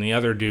 And the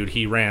other dude,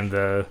 he ran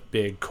the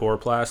big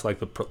Coroplast, like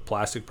the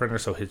plastic printer.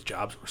 So his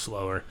jobs were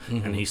slower.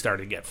 And he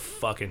started to get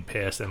fucking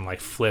pissed and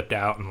like flipped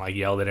out and like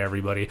yelled at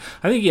everybody.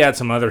 I think he had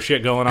some other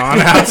shit going on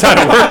outside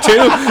of work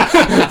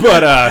too.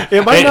 But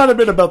It might not have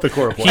been about the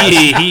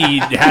Coroplast. he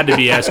had to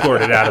be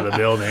escorted out of the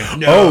building.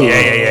 No.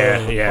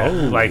 Yeah.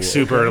 Oh. Like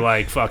super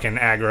like fucking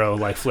aggro,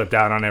 like flipped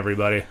out on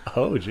everybody.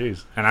 Oh,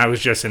 jeez. And I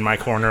was just in my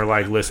corner,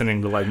 like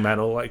listening to like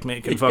metal, like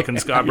making fucking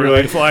Scott You're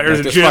Burley like, flyers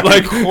and This shit. fucking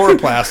Like,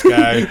 Coroplast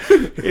guy.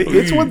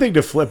 It's one thing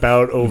to flip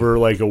out over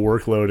like a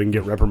workload and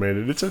get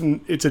reprimanded.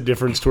 It's a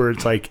difference to where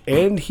it's like,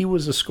 and he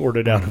was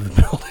escorted out of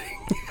the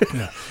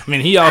building. I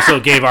mean, he also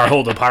gave our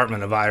whole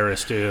department a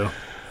virus too.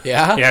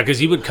 Yeah? Yeah, because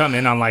he would come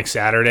in on like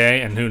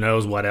Saturday, and who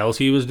knows what else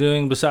he was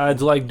doing besides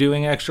like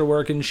doing extra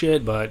work and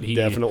shit. But he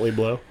Definitely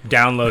blow.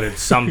 downloaded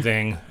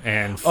something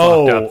and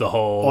fucked up the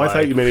whole. Oh, I thought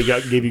like- you meant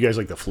he gave you guys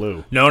like the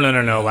flu. No,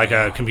 like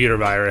a computer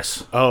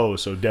virus. Oh,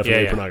 so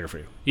definitely Yeah.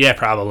 pornography. Yeah,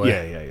 probably.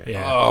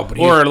 Yeah. Oh, but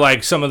or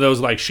like some of those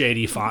like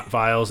shady font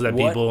files that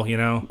people, you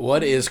know,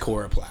 What is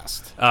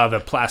Coroplast? the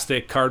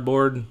plastic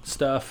cardboard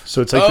stuff.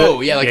 So it's like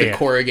Oh, yeah, like Yeah, a yeah.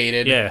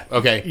 corrugated. Yeah.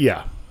 Okay.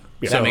 yeah.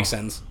 That makes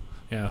sense.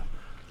 Yeah.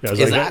 Yeah, I was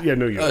Is like, that yeah,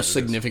 no, you a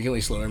significantly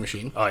slower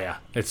machine? Oh yeah.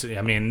 It's.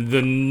 I mean,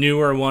 the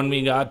newer one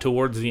we got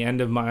towards the end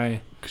of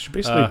my. because you're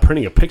basically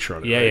printing a picture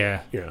on it. Yeah,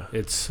 right? yeah.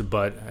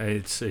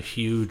 It's a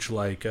huge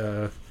like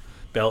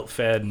belt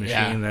fed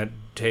machine that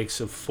takes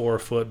a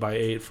 4-foot by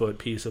 8-foot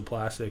piece of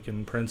plastic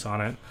and prints on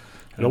it.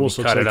 It almost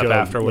we looks cut like it up a,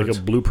 afterwards. like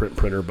a blueprint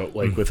printer, but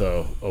like with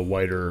a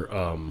wider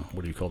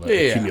what do you call that?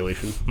 Yeah.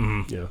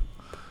 Accumulation. Yeah.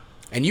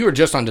 And you were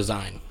just on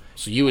design.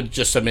 So you would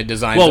just submit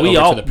designs Well, over we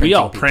to all the printing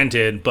people.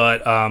 printed,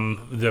 but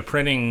the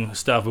printing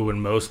stuff we would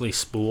mostly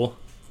spool.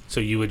 So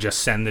you would just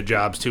send the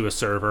jobs to a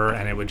server,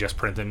 and it would just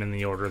print them in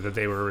the order that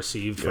they were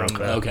received from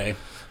the. Okay.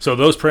 So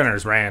those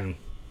printers ran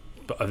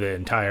the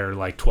entire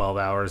like 12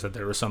 hours that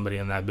there was somebody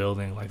in that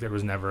building. Like there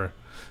was never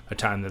a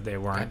time that they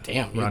weren't.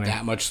 Damn, you had running.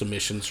 that much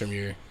submissions from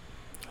your...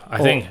 I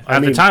think I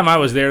at mean- the time I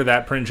was there,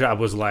 that print shop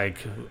was like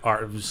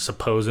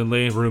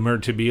supposedly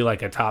rumored to be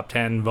like a top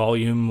 10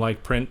 volume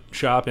like print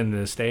shop in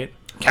the state,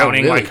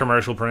 counting really? like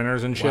commercial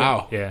printers and shit.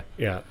 Wow. Yeah.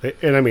 Yeah,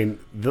 and I mean,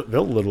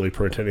 they'll literally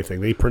print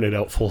anything. They printed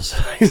out full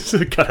size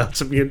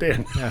cutouts of me and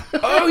Dan.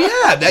 Oh,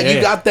 yeah. That you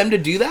Yeah. got them to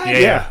do that? Yeah.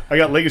 Yeah, I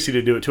got Legacy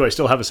to do it too. I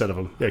still have a set of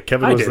them. Yeah,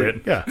 Kevin I was did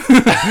it. Yeah,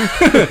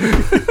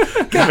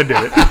 Kevin did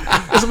it.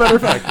 As a matter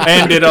of fact,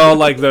 And did all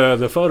like the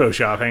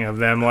photoshopping of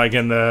them, like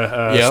in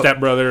the Yep. Step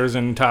Brothers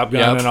and Top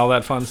Gun Yep. and all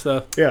that fun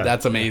stuff. yeah,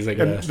 That's amazing.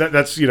 And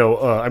that's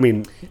I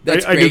mean,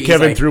 That's I great. knew He's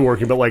Kevin like- through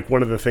working, but like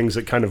one of the things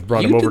that kind of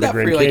brought You him did over to that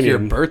Grand for like your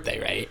Canyon. birthday,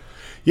 right?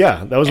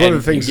 Yeah, that was one And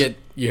of the things. you get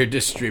your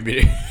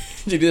distributor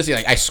to do this. You're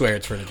like, I swear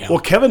it's for an account. Well,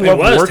 Kevin It loved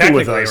was working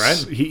with technically,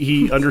 us. right?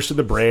 He understood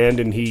the brand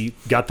and he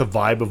got the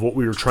vibe of what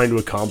we were trying to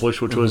accomplish,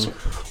 which was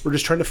we're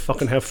just trying to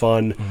fucking have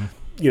fun,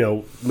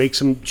 make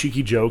some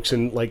cheeky jokes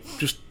and like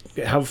just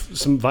have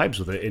some vibes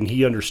with it. And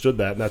he understood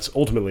that, and that's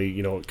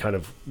ultimately kind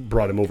of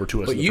brought him over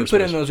to us. but in the you first put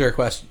place. in those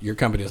requests. Your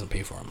company doesn't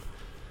pay for them.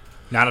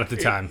 Not at the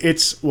time.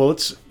 It's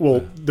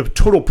the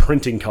total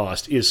printing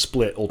cost is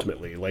split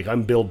ultimately. Like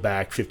I'm billed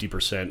back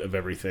 50% of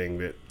everything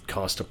that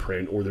costs to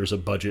print, or there's a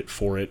budget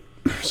for it.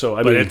 So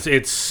I But mean,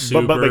 it's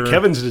super but like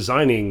Kevin's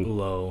designing,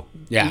 low.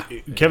 Yeah.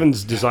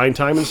 Kevin's design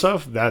time and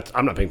stuff. That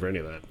I'm not paying for any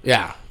of that.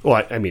 Yeah.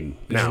 Well, I mean,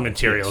 Just now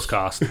materials yes.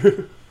 cost.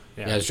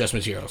 Yeah, it's just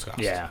materials cost.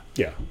 Yeah.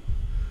 Yeah,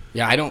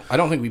 Yeah, I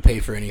don't think we pay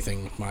for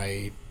anything with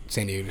my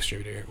San Diego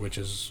distributor, which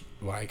is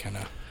why I kind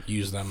of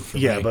use them for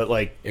yeah, my but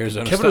like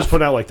Arizona Kevin was stuff.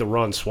 putting out like the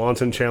Ron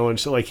Swanson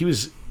challenge. So like he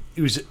was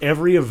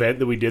every event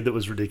that we did that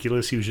was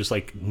ridiculous. He was just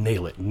like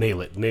nail it,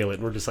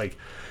 and we're just like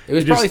It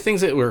was just- probably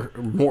things that were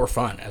more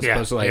fun as Yeah,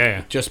 opposed to like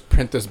yeah. just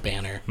print this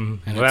banner. And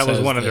Well, it that was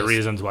says one of the this.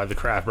 reasons why the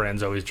craft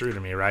brands always drew to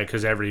me, right?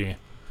 Because every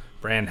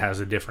brand has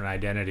a different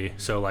identity.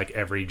 So like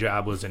every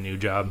job was a new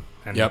job,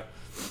 and Yep.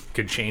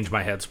 could change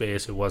my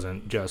headspace. It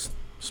wasn't just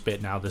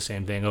spitting out the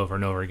same thing over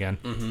and over again.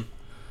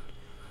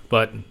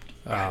 But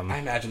I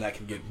imagine that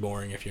can get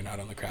boring if you're not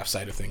on the craft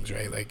side of things,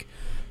 right? Like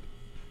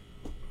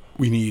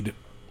we need.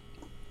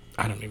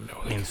 I don't even know.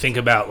 I mean, think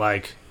about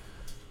like,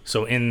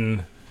 so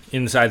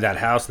inside that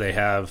house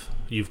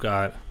you've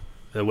got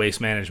the Waste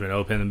Management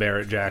Open, the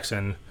Barrett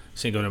Jackson,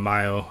 Cinco de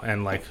Mayo,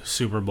 and like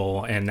Super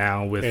Bowl, and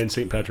now with and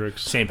St.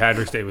 Patrick's. St.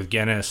 Patrick's Day with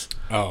Guinness,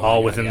 Oh, all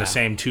yeah, within yeah. the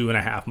same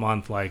 2.5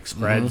 month like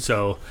spread.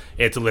 So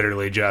it's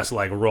literally just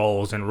like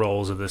rolls and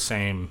rolls of the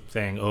same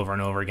thing over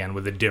and over again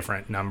with a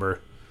different number.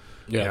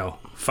 you know,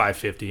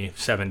 $5.50,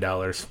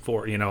 $7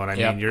 for, you know what I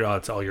mean?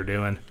 That's all you're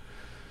doing.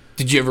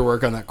 Did you ever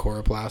work on that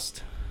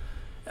Coroplast?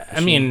 I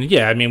mean,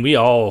 yeah, I mean, we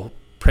all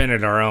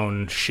printed our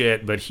own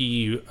shit, but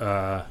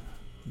the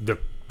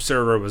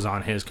server was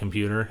on his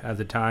computer at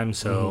the time,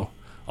 so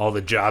all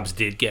the jobs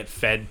did get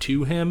fed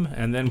to him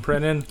and then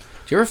printed.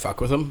 Did you ever fuck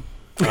with him?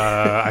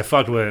 I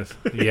fucked with,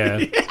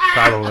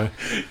 probably.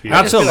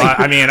 Not so much.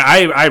 I mean,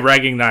 I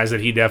recognize that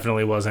he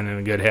definitely wasn't in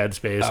a good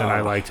headspace, and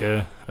I like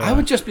to. I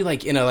would just be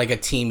like in a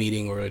team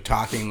meeting where we're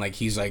talking, like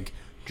he's like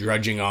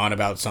drudging on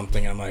about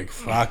something. I'm like,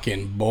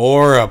 fucking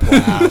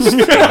Boroplast.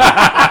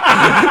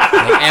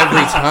 Like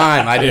every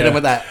time I did him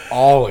with that,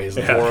 always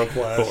like,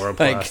 Boroplast.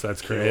 Like,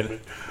 that's great.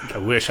 I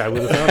wish I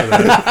would have thought of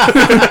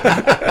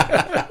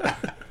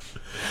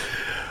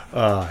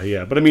that.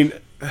 Yeah, but I mean,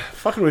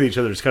 fucking with each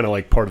other is kind of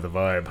like part of the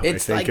vibe.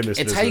 it's I think like in this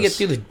it's business. how you get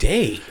through the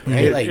day,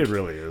 right? It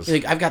really is.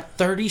 Like I've got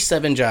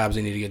 37 jobs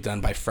I need to get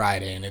done by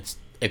Friday, and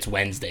it's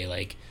Wednesday.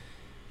 Like,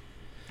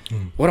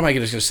 what am I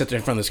just gonna sit there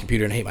in front of this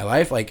computer and hate my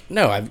life? Like,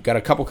 no, I've got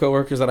a couple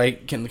coworkers that I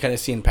can kind of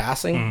see in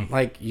passing.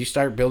 Like, you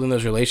start building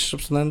those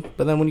relationships,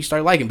 but then when you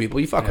start liking people,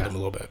 you fuck with them a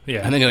little bit. Yeah.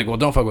 And then you're like, well,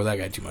 don't fuck with that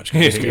guy too much.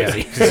 'Cause he's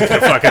crazy. He's gonna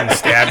fucking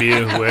stab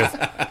you with.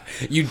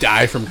 You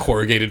die from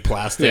corrugated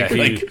plastic. Yeah,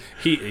 like,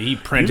 he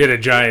printed a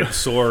giant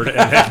sword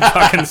and then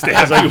fucking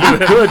stabbed Like, you you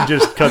with it. could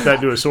just cut that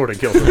into a sword and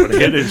kill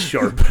somebody. It is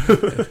sharp.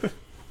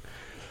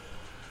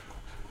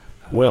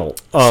 Well,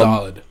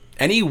 solid.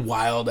 Any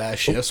wild ass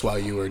shifts while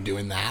you were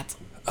doing that?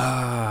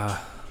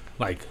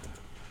 Like,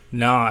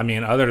 no, I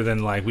mean, other than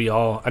like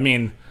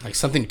Like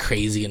something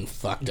crazy and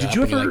fucked up. did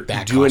you and you're ever like,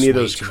 that do costs any of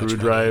way those too crew much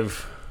money?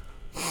 drive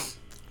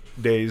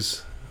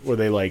days where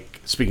they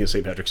like, speaking of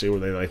St. Patrick's Day, where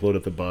they like load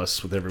up the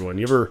bus with everyone?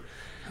 You ever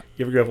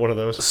grab one of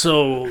those?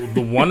 So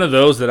the one of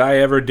those that I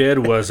ever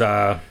did was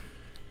so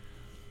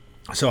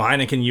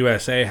Heineken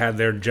USA had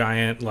their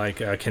giant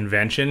like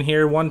convention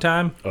here one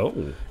time.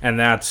 Oh, And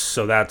that's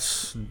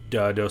Dos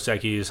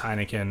Equis,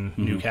 Heineken,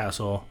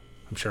 Newcastle.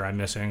 I'm sure I'm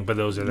missing, but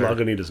those are their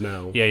Lagunitas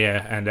now.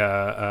 yeah, and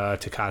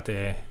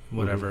Tecate,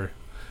 whatever.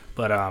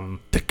 But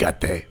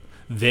Tecate.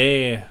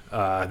 they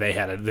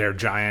had their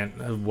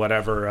giant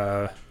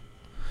whatever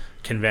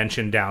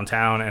convention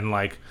downtown, and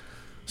like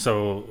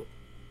so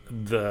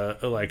the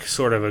like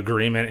sort of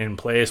agreement in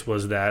place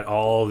was that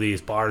all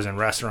these bars and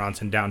restaurants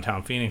in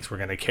downtown Phoenix were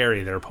going to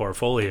carry their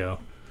portfolio,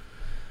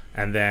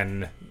 and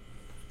then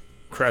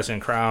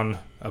Crescent Crown,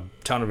 a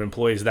ton of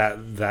employees, that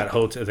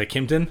hotel, the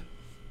Kimpton,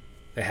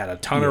 they had a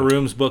ton of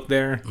rooms booked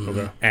there,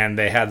 and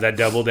they had that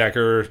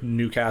double-decker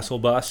Newcastle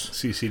bus.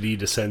 CCD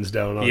descends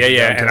down on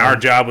Yeah, and our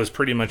job was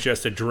pretty much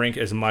just to drink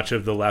as much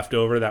of the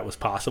leftover that was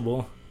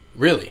possible.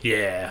 Really?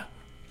 Yeah.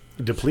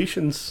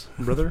 depletions,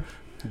 brother.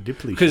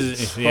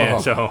 Depletions.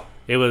 Because so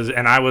it was,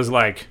 and I was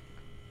like,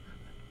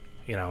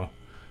 you know,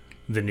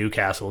 the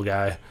Newcastle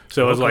guy.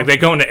 So it was like they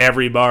go into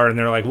every bar and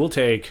they're like, "We'll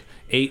take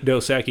 8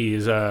 Dos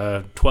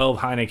Equis, 12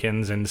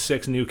 Heinekens, and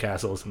 6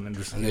 Newcastles," and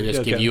then they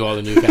just give you all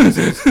the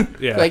Newcastles.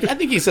 Yeah. Like, I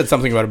think he said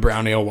something about a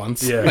brown ale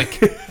once. Yeah. Like,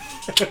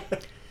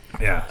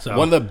 Yeah. So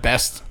one of the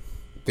best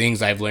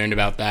things I've learned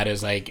about that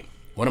is like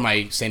one of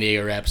my San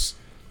Diego reps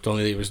told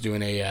me that he was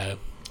doing a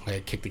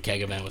kick the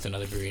keg event with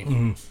another brewery.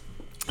 Mm-hmm.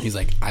 He's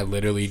like, I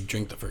literally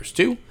drink the first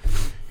 2,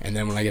 and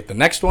then when I get the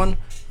next one,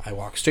 I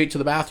walk straight to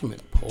the bathroom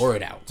and pour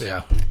it out.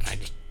 Yeah. I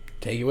just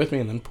take it with me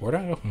and then pour it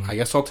out. I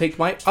guess I'll take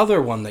my other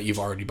one that you've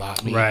already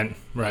bought me. Right.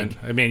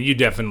 I mean, you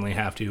definitely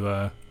have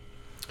to.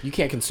 You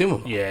can't consume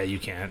them. Yeah, you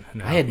can't.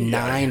 No. I had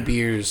 9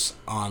 beers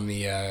on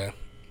the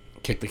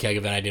Kick the Keg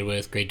event I did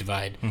with Great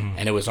Divide,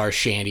 and it was our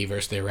Shandy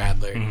versus their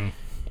Radler,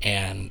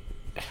 and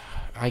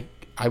I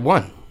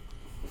won.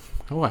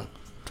 I won.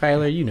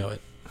 Tyler, you know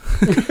it.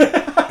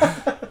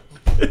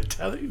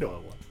 Tyler, you know I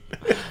won.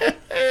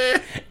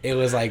 It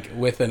was like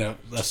within a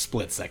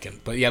split second.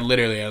 But yeah,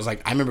 literally, I was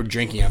like, I remember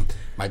drinking them.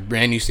 My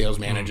brand new sales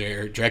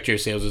manager, or director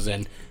of sales was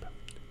in.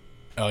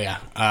 Oh, yeah.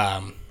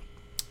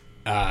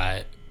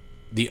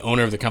 The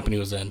owner of the company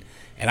was in.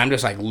 And I'm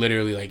just like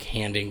literally like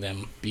handing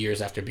them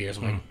beers after beers.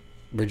 I'm like,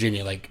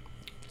 Virginia, like,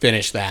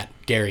 finish that.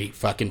 Gary,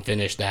 fucking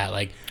finish that.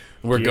 Like,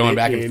 we're Get going it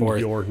back and in forth.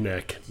 your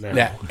neck now.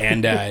 Yeah,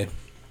 and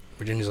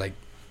Virginia's like,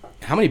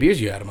 how many beers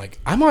you had? I'm like,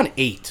 I'm on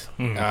 8,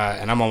 and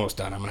I'm almost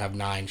done. I'm gonna have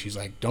 9. She's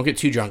like, don't get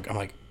too drunk. I'm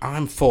like,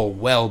 I'm full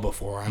well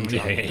before I'm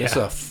drunk. Yeah. This is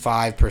a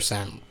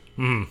 5%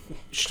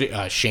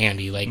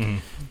 shandy. Like,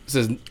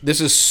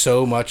 this is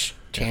so much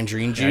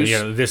tangerine juice.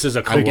 Yeah, this is a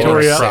I'm getting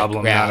Victoria sick.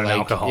 problem, Yeah, not an like,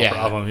 alcohol yeah.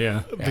 problem.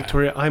 Yeah.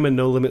 Victoria, I'm a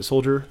no-limit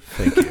soldier.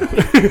 Thank you.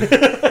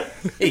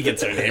 He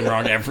gets her name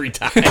wrong every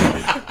time.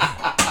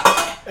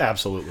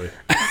 Absolutely.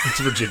 It's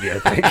Virginia,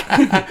 I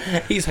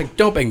think. He's like,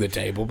 don't bang the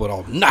table, but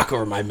I'll knock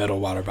over my metal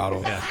water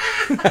bottle. Yeah.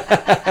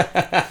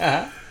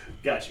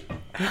 Got you.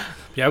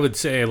 Yeah, I would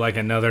say like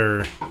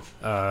another,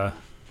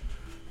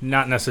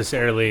 not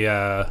necessarily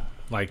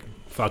like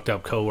fucked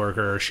up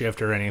coworker or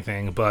shift or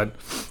anything, but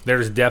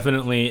there's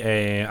definitely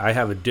I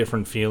have a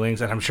different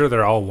feelings, and I'm sure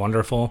they're all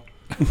wonderful.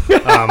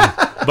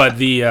 But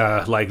the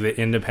like the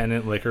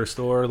independent liquor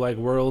store like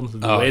world,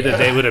 the way that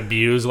they would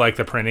abuse like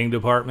the printing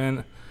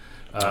department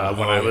when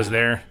I was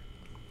there,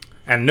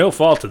 And no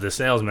fault to the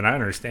salesman. I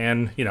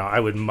understand, I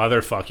would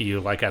motherfuck you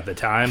like at the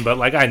time, but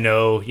like I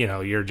know,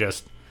 you're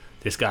just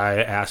this guy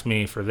asked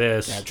me for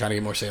this. Yeah, trying to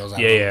get more sales out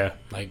Yeah, of yeah. them.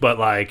 Like, But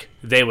like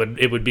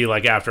it would be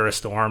like after a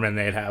storm and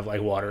they'd have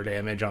like water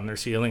damage on their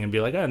ceiling and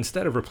be like,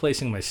 instead of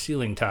replacing my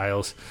ceiling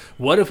tiles,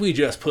 what if we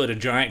just put a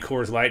giant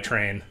Coors Light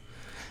train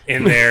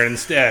in there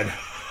instead?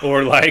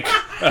 Or like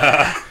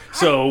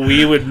so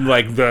we would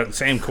like the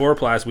same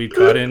Coroplast we'd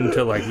cut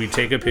into like we'd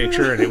take a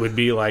picture and it would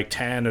be like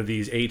 10 of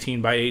these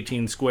 18 by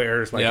 18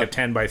 squares, like a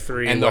 10 by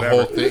 3 and whatever.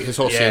 the whole thing, his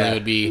whole ceiling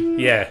would be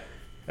Yeah.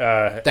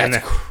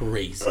 that's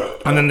crazy.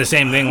 And then the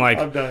same thing, like,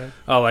 I'm dying.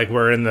 like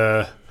we're in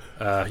the,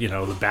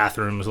 the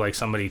bathrooms, like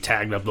somebody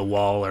tagged up the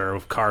wall or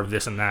carved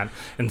this and that.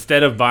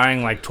 Instead of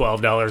buying like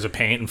 $12 of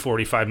paint and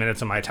 45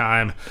 minutes of my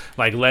time,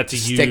 like let's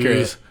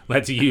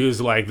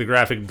use like the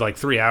graphic, like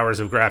 3 hours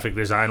of graphic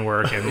design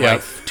work and like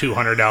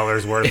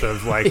 $200 worth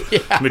of like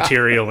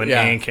material and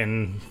ink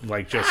and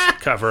like just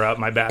cover up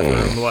my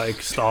bathroom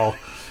like stall.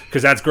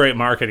 Because that's great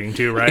marketing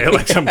too, right?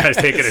 Like some guy's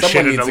taking a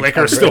shit in a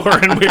liquor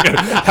store, and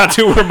that's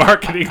who we're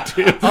marketing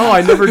to. Oh, I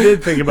never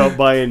did think about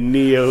buying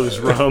Neo's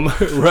rum.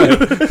 Right.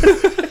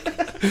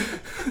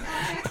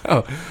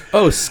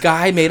 Oh,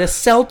 Sky made a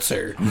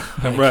seltzer.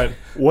 Right.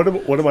 One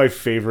of my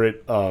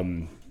favorite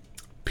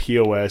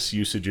POS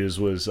usages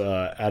was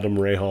Adam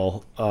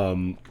Rahal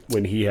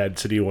when he had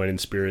City Wine and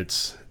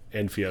Spirits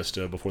and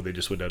Fiesta before they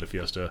just went down to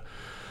Fiesta.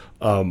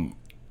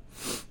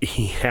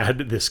 He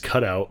had this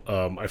cutout.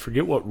 I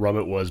forget what rum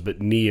it was,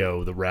 but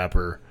Neo, the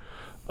rapper,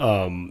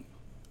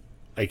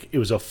 like it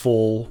was a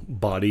full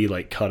body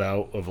like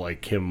cutout of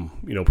like him,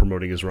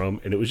 promoting his rum,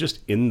 and it was just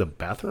in the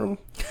bathroom.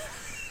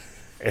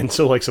 And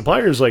so like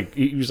suppliers, like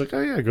he was like,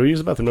 oh yeah, go use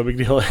the bathroom, no big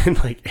deal.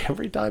 And like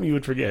every time you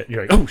would forget,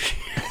 you're like, oh shit,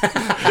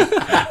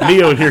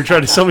 Neo in here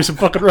trying to sell me some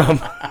fucking rum.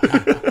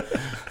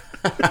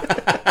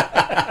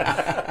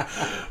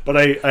 But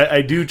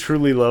I do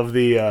truly love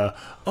the.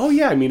 Oh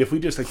yeah, I mean, if we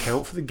just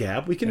account for the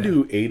gap, we can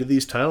do 8 of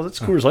these tiles. That's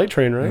Coors Light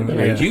train, right? I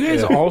mean, Do you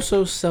guys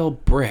also sell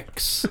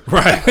bricks?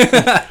 Right.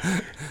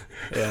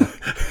 Yeah.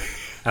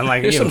 And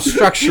like There's some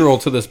structural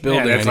to this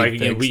building. it's I like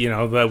need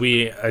fixed.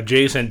 we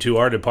adjacent to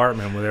our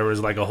department where there was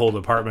like a whole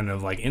department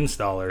of like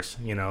installers.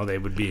 They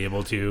would be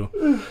able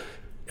to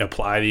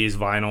apply these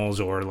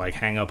vinyls or like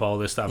hang up all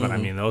this stuff. And I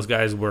mean, those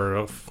guys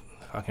were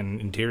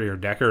fucking interior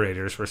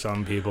decorators for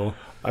some people.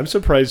 I'm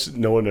surprised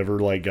no one ever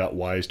like got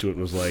wise to it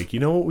and was like, you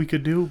know what we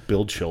could do?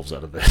 Build shelves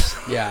out of this.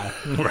 Yeah.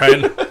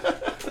 Right.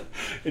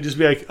 And just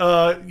be like,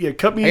 yeah,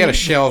 cut me. I got a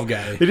shelf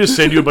guy. They just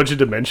send you a bunch of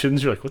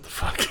dimensions. You're like, what the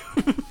fuck?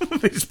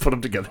 They just put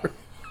them together.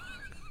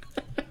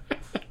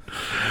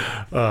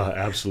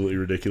 Absolutely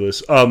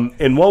ridiculous.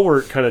 And while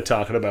we're kind of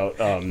talking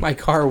about, My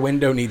car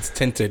window needs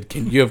tinted.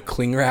 Can you have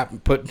cling wrap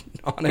put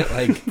on it?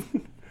 Like,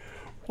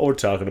 while we're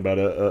talking about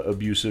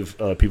abusive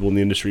people in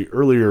the industry,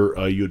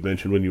 earlier you had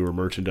mentioned when you were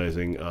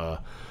merchandising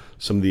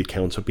some of the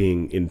accounts of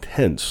being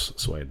intense.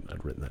 So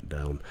I'd written that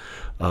down.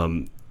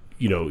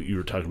 You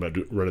were talking about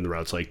running the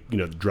routes like,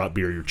 the drop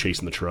beer, you're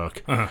chasing the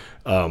truck. Uh-huh.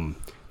 And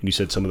you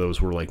said some of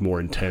those were like more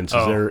intense.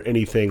 Is there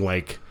anything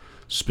like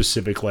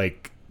specific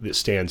like that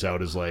stands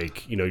out as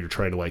like, you're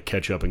trying to like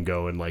catch up and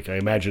go, and like I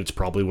imagine it's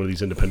probably one of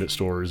these independent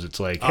stores. It's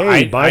like,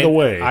 hey, by the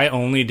way, I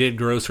only did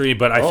grocery,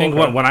 but I think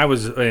when I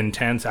was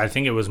intense, I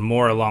think it was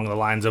more along the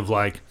lines of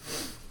like,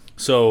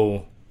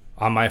 so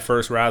on my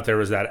first route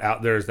there's that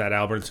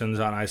Albertsons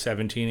on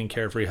I-17 and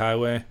Carefree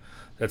Highway.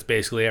 That's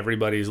basically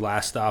everybody's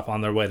last stop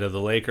on their way to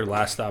the lake or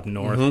last stop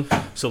north.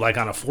 Mm-hmm. So like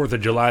on a 4th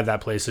of July, that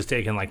place is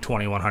taking like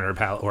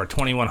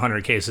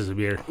 2,100 cases of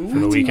beer for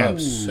the weekend.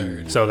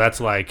 absurd. So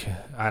that's like,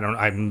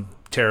 I'm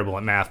terrible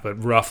at math,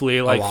 but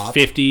roughly like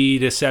 50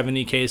 to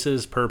 70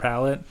 cases per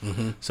pallet.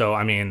 Mm-hmm. So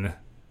I mean,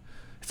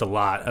 it's a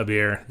lot of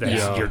beer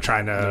that you're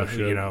trying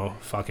to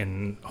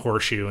fucking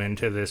horseshoe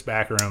into this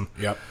back room.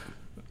 Yep.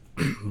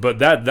 But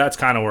that's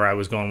kind of where I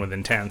was going with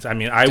intense. I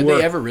mean, Did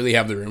they ever really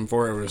have the room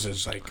for it, or was it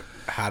just like,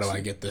 how do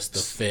I get this to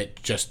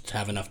fit? Just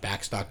have enough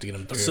backstock to get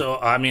them through. So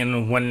I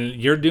mean, when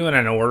you're doing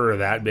an order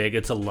that big,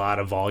 it's a lot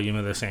of volume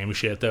of the same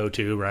shit though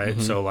too, right?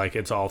 Mm-hmm. So like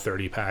it's all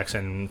 30 packs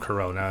and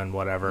Corona and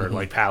whatever,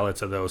 like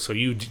pallets of those. So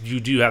you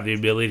do have the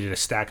ability to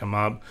stack them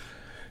up,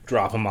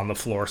 drop them on the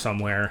floor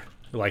somewhere,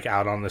 like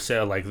out on the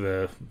sale, like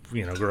the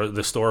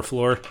the store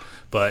floor.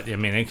 But I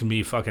mean, it can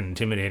be fucking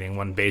intimidating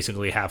when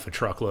basically half a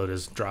truckload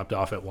is dropped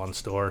off at one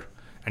store,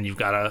 and you've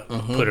got to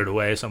put it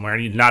away somewhere.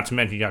 And not to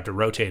mention you have to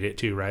rotate it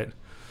too, right?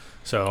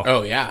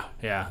 So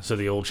yeah. So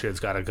the old shit's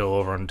got to go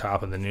over on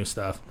top of the new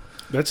stuff.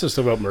 That's the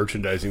stuff about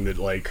merchandising that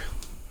like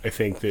I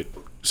think that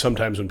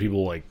sometimes when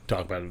people like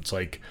talk about it, it's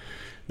like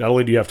not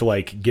only do you have to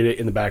like get it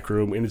in the back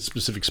room in a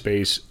specific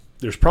space,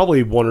 there's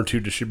probably 1 or 2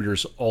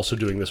 distributors also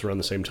doing this around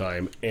the same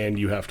time, and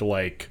you have to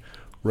like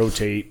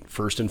rotate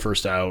first in,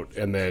 first out,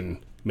 and then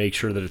make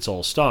sure that it's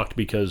all stocked,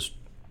 because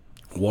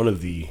one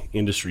of the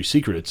industry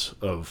secrets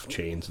of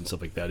chains and stuff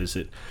like that is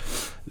that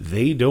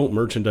they don't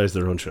merchandise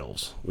their own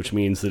shelves, which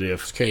means that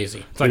if It's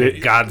crazy. It's like a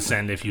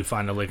godsend if you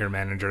find a liquor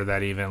manager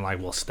that even like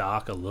will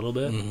stock a little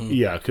bit.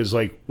 Yeah, because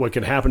like what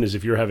can happen is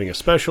if you're having a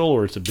special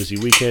or it's a busy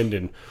weekend,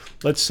 and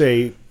let's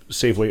say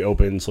Safeway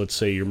opens, let's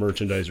say your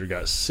merchandiser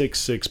got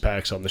six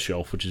packs on the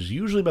shelf, which is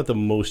usually about the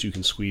most you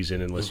can squeeze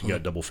in unless you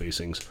got double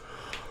facings.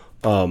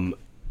 And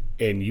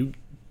you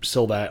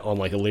sell that on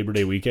like a Labor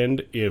Day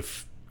weekend.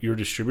 If your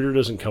distributor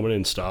doesn't come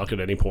in stock at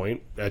any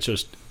point, that's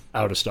just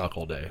out of stock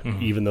all day,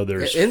 even though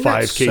there's Isn't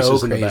 5 that cases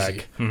so in the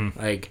crazy? back.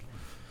 Like,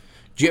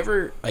 do you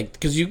ever, like,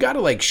 because you got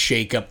to, like,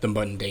 shake up the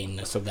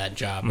mundaneness of that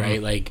job,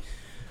 right? Like,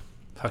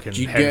 Fucking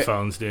you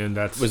headphones, dude.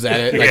 That's was that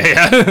it? Like,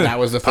 yeah. That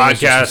was the thing. It's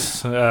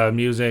just- Podcasts,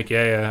 music.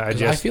 Yeah.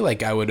 I feel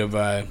like I would have,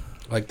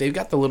 like, they've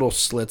got the little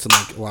slits in,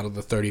 like, a lot of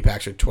the 30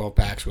 packs or 12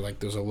 packs where, like,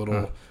 there's a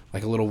little,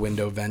 like, a little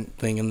window vent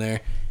thing in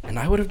there. And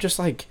I would have just,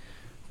 like,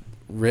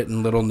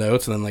 written little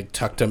notes and then, like,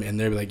 tucked them in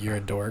there, be like, you're a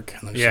dork.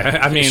 And then just, Yeah,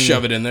 like, I mean,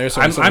 shove it in there. So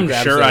when I'm someone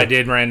grabs sure it- I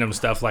did random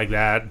stuff like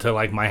that to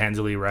like my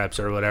Hensley reps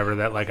or whatever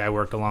that like I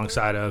worked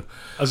alongside of.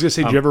 I was gonna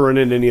say, did you ever run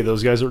into any of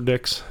those guys that were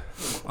dicks?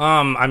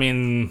 I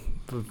mean,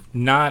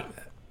 not.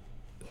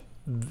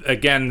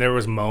 Again, there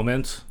was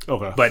moments,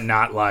 Okay, but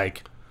not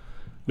like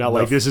not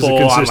like the this is a full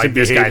on, consistent like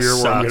this guy behavior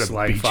where I'm sucks. gonna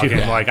Like beat fucking,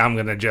 you. like I'm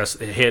gonna just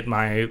hit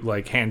my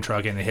like hand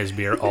truck into his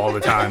beer all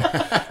the time.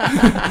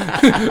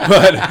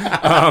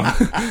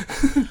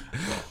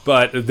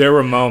 But there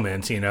were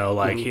moments, you know,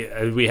 like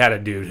we had a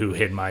dude who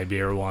hid my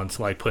beer once,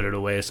 like put it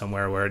away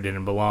somewhere where it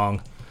didn't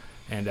belong,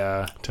 and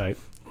Tight.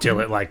 till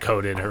it like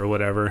coated or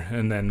whatever,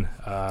 and then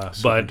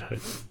Super but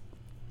tight.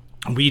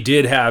 we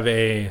did have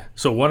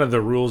so one of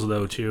the rules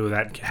though too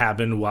that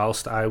happened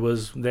whilst I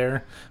was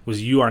there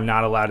was you are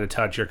not allowed to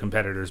touch your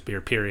competitor's beer,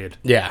 period,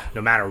 Yeah.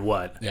 no matter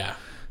what. Yeah.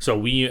 So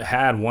we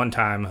had one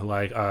time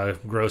like a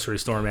grocery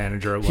store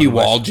manager at He one of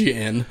my- walled you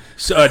in.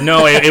 So,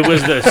 no, it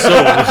was the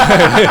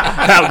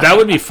that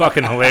would be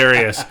fucking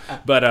hilarious.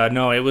 But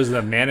no, it was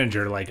the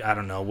manager. Like I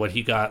don't know what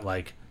he got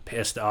like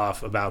pissed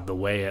off about the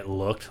way it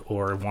looked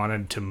or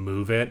wanted to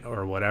move it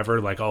or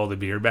whatever. Like all the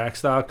beer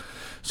backstock.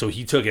 So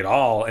he took it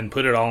all and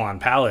put it all on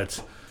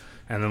pallets,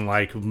 and then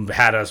like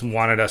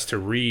wanted us to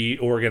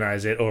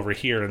reorganize it over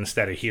here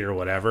instead of here or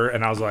whatever.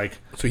 And I was like,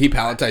 So he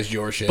palletized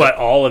your shit. but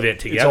all of it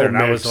together, all and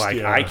I was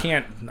mixed, like,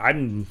 yeah.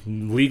 I'm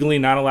legally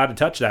not allowed to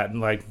touch that. And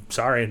like,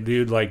 sorry,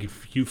 dude, like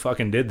if you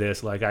fucking did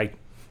this, like I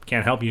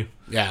can't help you.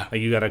 yeah.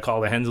 Like you got to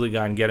call the Hensley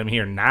guy and get him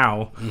here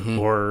now,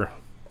 or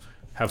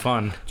have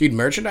fun. Dude,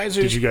 merchandisers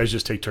Did you guys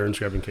just take turns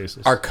grabbing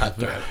cases? are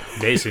cutthroat.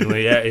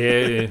 Basically,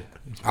 yeah.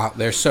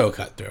 They're so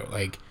cutthroat.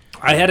 Like,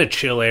 I had a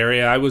chill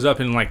area. I was up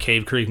in like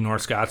Cave Creek,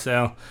 North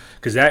Scottsdale,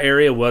 because that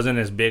area wasn't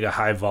as big a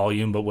high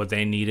volume, but what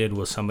they needed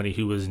was somebody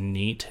who was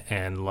neat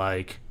and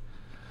like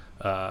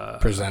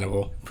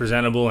presentable.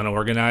 and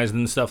organized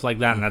and stuff like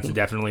that. And that's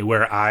definitely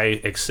where I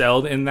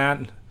excelled in that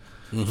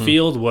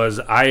field. Was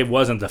I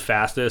wasn't the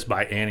fastest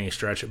by any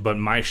stretch, but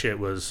my shit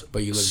was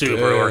But you look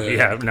super good.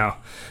 yeah,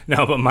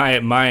 no, but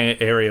my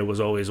area was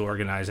always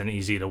organized and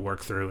easy to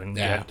work through and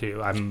Yeah. get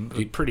to. I'm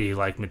pretty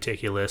like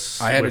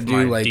meticulous I had to with do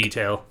my like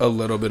detail. a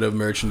little bit of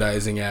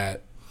merchandising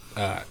at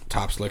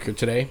Tops Liquor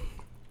today,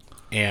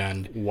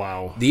 and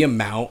Wow. the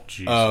amount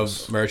Jesus. of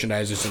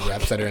merchandisers and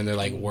reps that are in there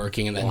like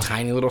working in that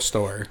tiny little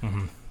store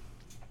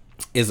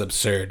is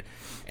absurd.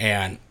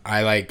 And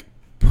I like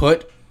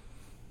put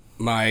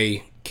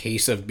my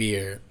case of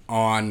beer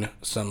on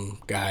some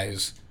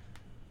guy's,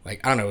 like,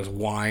 I don't know, it was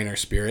wine or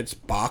spirits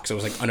box. It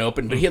was like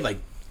unopened, but he had like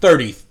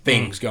 30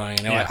 things going.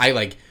 And Yeah. I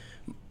like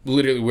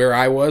literally where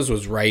I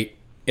was right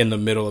in the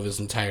middle of his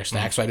entire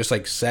stack. So I just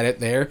like set it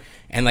there,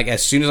 and like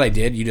as soon as I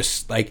did, you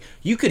just like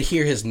you could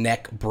hear his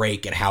neck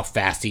break at how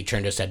fast he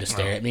turned his head to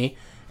stare at me.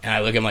 And I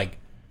look at him like,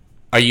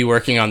 "Are you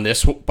working on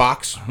this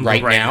box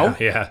right now?"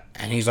 Yeah.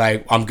 And he's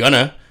like, "I'm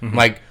gonna." I'm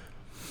like,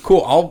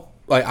 "Cool.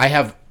 I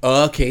have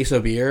a case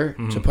of beer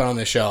to put on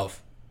the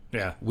shelf.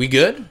 Yeah. We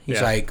good?" He's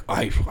Yeah. like,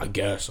 I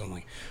guess. I'm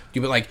like,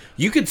 dude, but like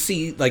you could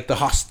see like the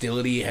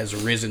hostility has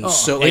risen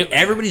so like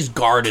everybody's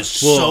guard is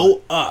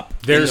so up.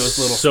 in There's those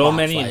little so spots,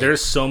 many. like-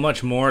 There's so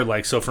much more.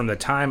 Like so, from the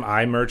time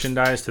I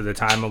merchandised to the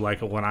time of like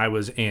when I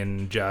was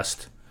in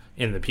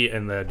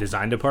the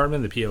design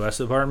department, the POS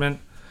department,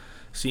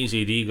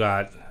 CCD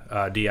got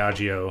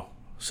Diageo,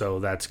 so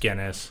that's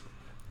Guinness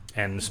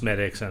and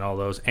Smithwick's and all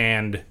those,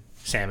 and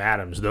Sam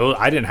Adams. Though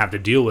I didn't have to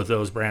deal with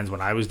those brands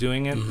when I was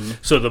doing it.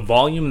 So the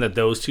volume that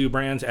those two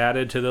brands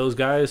added to those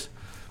guys,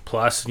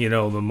 plus the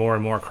more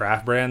and more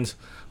craft brands,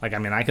 like I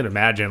mean, I could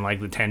imagine like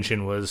the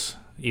tension was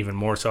even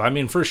more so. I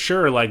mean, for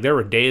sure, like there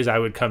were days I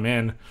would come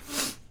in,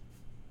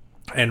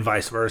 and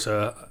vice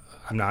versa.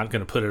 I'm not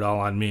gonna put it all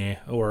on me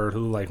or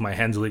like my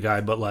Hensley guy,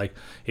 but like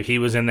if he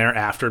was in there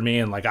after me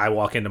and like I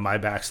walk into my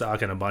back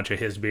stock and a bunch of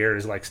his beer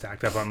is like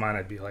stacked up on mine,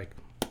 I'd be like,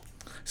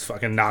 just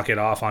fucking knock it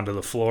off onto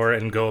the floor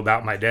and go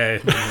about my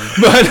day.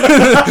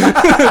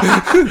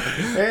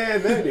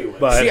 And anyway.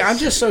 But See, I'm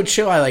just so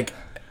chill. I like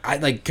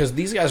because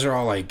these guys are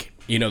all like,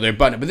 they're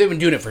buttoned, but they've been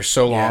doing it for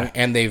so long, Yeah.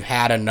 and they've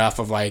had enough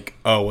of like,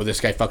 oh, well,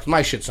 this guy fucked with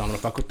my shit, so I'm gonna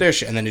fuck with their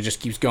shit, and then it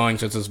just keeps going.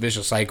 So it's this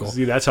vicious cycle.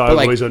 See, that's how But, I've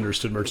like, always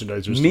understood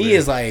merchandisers. to Me be.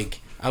 is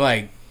like, I'm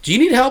like, do you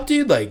need help,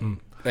 dude? Like,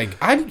 like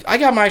I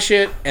got my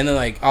shit, and then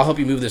like I'll help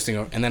you move this thing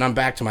over, and then I'm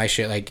back to my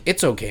shit. Like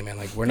it's okay, man.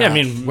 Like we're not,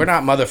 we're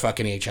not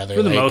motherfucking each other.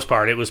 For the like, most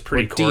part, it was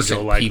pretty cordial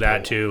decent like people.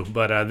 that too.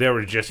 But there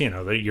were just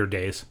your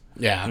days.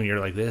 Yeah, when you're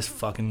like this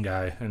fucking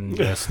guy, and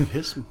just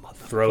This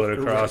throw it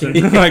across and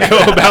like go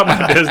about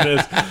my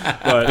business.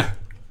 But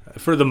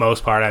for the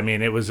most part, I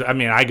mean, it was. I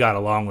mean, I got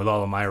along with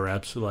all of my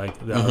reps, like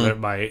the other,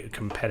 my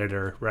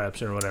competitor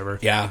reps or whatever.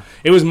 Yeah,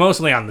 it was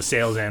mostly on the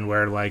sales end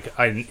where like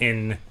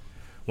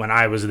when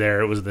I was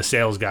there, it was the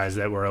sales guys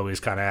that were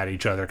always kind of at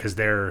each other because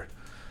they're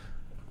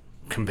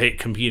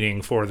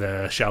competing for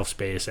the shelf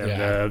space and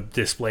the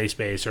display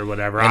space or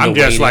whatever. And I'm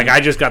just waiting. like, I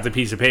just got the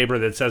piece of paper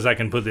that says I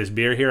can put this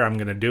beer here. I'm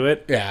going to do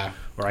it. yeah.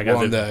 Or I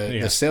got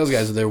the sales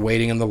guys, they're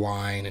waiting in the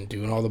line and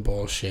doing all the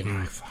bullshit. And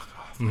like, fuck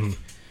off.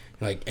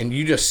 Like, and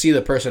you just see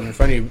the person in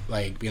front of you,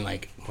 like, being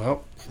like,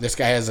 well, this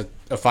guy has a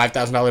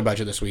 $5,000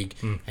 budget this week,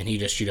 and he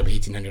just chewed up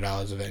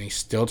 $1,800 of it, and he's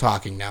still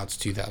talking. Now it's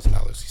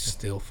 $2,000. He's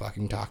still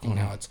fucking talking.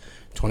 Now it's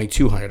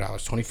 $2,200,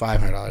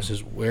 $2,500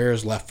 is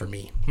where's left for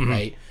me,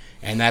 right?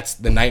 And that's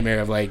the nightmare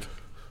of, like,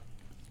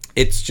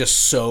 it's just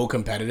so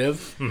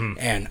competitive,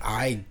 and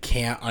I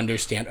can't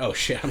understand. Oh,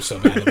 shit, I'm so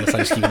bad at this. I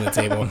just keep it on the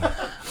table.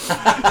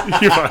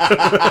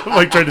 I'm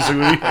like trying to see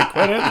what you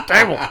quit at the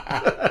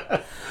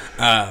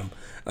table.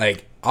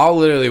 Like, I'll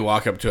literally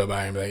walk up to a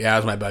buyer and be like, yeah,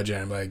 that's my budget.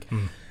 And I'm like,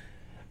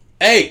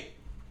 hey,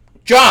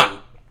 John,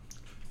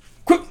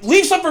 quick,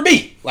 leave some for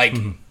me. Like,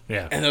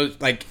 Yeah. and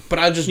those, like, but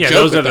I'll just joke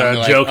those with are them.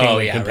 the They're joking like, oh,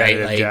 yeah,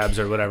 competitive right? Like, jabs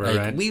or whatever, like,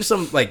 right? leave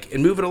some, like,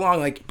 and move it along.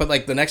 Like, but,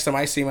 like, the next time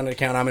I see him on an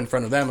account, I'm in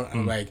front of them. And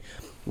I'm like,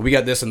 well, we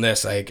got this and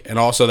this. Like, and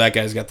also that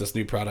guy's got this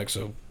new product,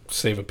 so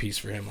save a piece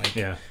for him. Like,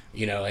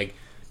 you know, like,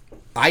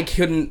 I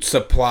couldn't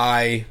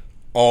supply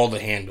all the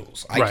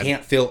handles. I Right.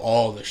 can't fill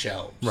all the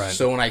shelves. Right.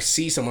 So when I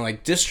see someone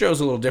like distro's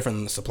a little different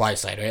than the supply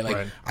side, right? Like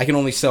Right. I can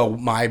only sell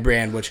my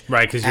brand, which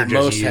Right, 'cause you're at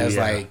just most you, has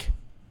yeah. like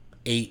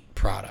 8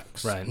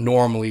 products. Right.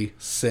 Normally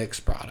 6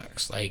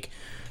 products. Like,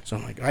 so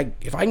I'm like,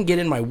 if I can get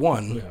in my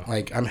one,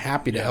 like I'm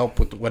happy to help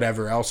with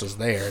whatever else is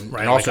there. And, Right,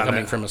 and also like on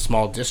coming that. from a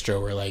small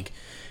distro where like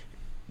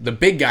the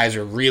big guys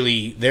are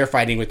really they're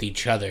fighting with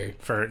each other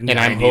For and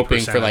I'm 90%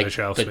 hoping for of like the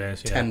shelf the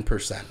space,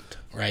 10%,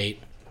 right?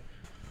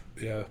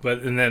 Yeah,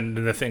 but and then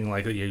the thing,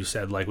 like you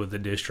said, like with the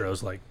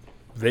distros, like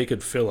they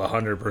could fill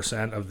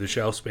 100% of the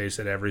shelf space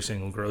at every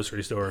single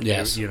grocery store.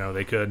 Yes. You know,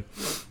 they could.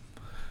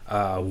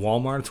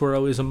 Walmarts were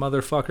always a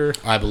motherfucker.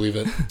 I believe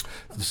it.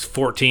 There's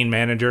 14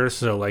 managers,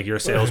 so like your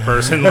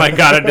salesperson like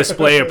got a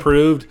display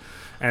approved,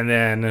 and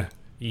then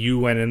you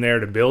went in there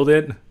to build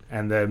it,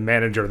 and the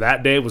manager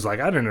that day was like,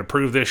 I didn't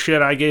approve this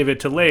shit, I gave it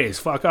to Lay's,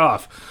 fuck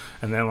off.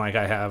 And then like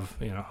I have,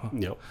 you know,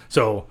 Yep.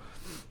 so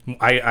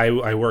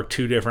I worked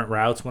 2 different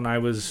routes when I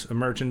was a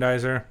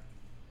merchandiser,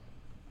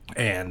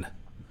 and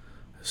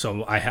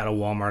so I had a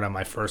Walmart on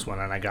my first one,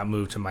 and I got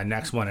moved to my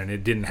next one, and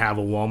it didn't have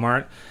a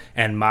Walmart.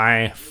 And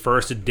my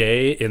first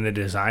day in the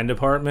design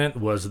department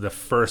was the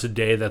first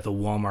day that the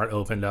Walmart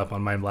opened up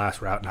on my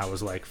last route, and I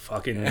was like,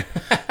 fucking,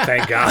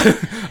 thank God,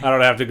 I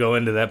don't have to go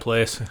into that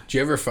place. Do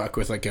you ever fuck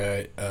with like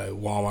a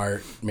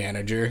Walmart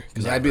manager?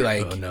 Because I'd be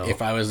like, no.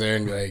 if I was there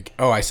and be like,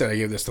 oh, I said I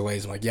gave this to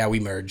Lay's. I'm like, yeah, we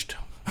merged.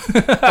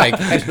 Like,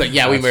 I'd be like,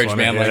 yeah, we That's merged,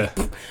 funny, man. yeah.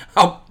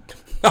 Like,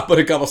 I'll put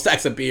a couple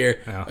stacks of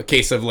beer, Yeah. a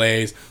case of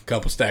Lay's, a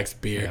couple stacks of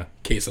beer, Yeah.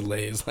 case of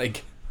Lay's.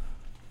 Like,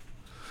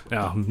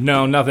 No,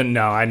 nothing.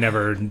 No, I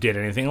never did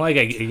anything. Like,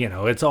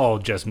 it's all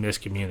just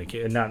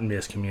miscommunication. Not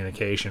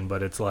miscommunication,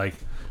 but it's like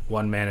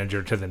one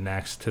manager to the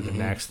next,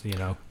 you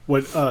know.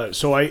 What?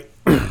 So I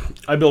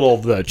I built all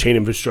the chain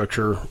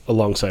infrastructure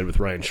alongside with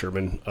Ryan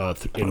Sherman.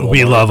 In We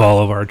Walmart. love all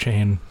of our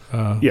chain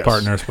Yes.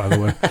 partners, by the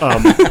way.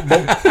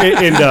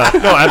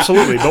 No,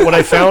 absolutely. But what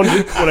I found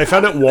at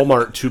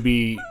Walmart to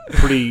be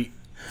pretty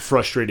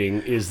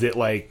frustrating is that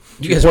like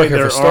you guys work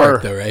here for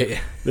Stark, though, right?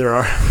 There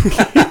are.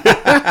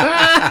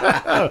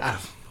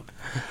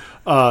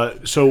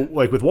 So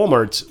like with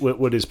Walmart's,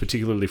 what is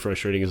particularly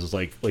frustrating is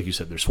like you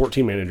said, there's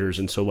 14 managers,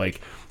 and so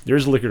like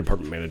there's a liquor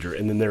department manager,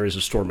 and then there is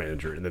a store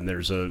manager, and then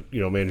there's a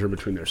manager in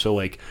between there. So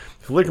like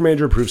if a liquor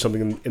manager approves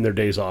something in their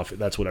days off,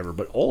 that's whatever.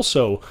 But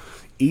also,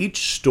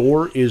 each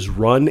store is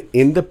run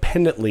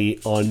independently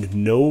on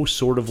no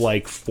sort of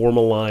like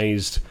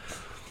formalized.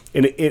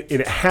 And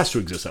it has to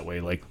exist that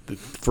way. Like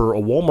for a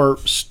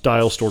Walmart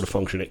style store to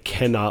function, it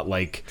cannot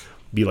like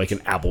be like an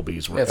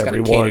Applebee's where Yeah, it's got to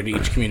everyone cater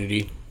to each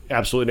community.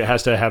 absolutely it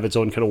has to have its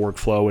own kind of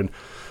workflow. And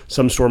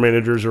some store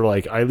managers are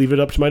like, I leave it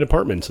up to my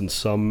departments, and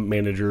some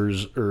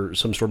managers or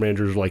some store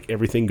managers are like,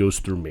 everything goes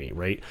through me,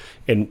 right?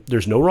 And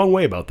there's no wrong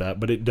way about that,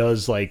 but it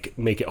does like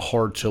make it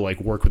hard to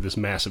like work with this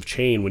massive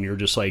chain when you're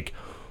just like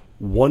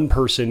one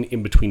person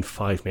in between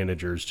 5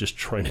 managers just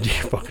trying to do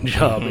your fucking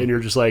job, and you're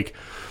just like,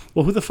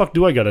 well, who the fuck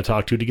do I got to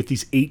talk to get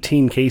these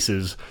 18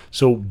 cases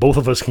so both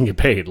of us can get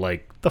paid?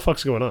 Like, the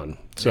fuck's going on?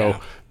 So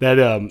that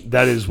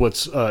is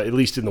what's at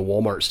least in the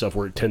Walmart stuff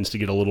where it tends to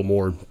get a little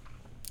more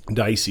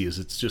dicey. Is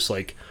it's just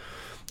like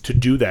to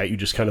do that, you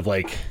just kind of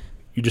like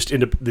you just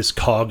end up this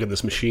cog in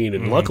this machine,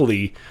 and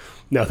luckily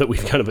now that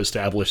we've kind of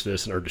established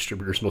this and our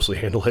distributors mostly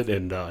handle it,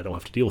 and I don't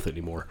have to deal with it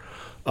anymore.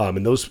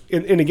 And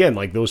again,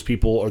 like those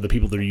people are the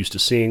people they're used to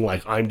seeing.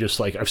 Like I'm just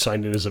like, I've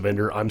signed in as a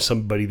vendor. I'm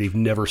somebody they've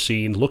never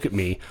seen. Look at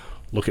me,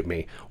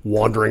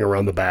 wandering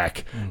around the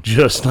back.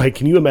 Just like,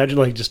 can you imagine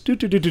like just do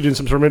and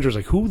some sort of vendors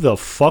like, who the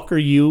fuck are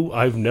you?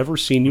 I've never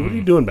seen you. What are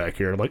you doing back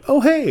here? And I'm like,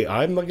 oh hey,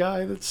 I'm the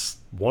guy that's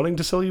wanting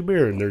to sell you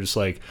beer. And they're just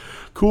like,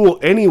 cool.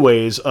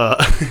 Anyways,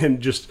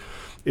 and just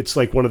it's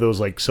like one of those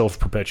like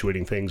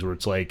self-perpetuating things where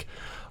it's like,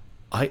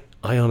 I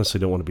honestly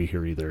don't want to be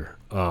here either.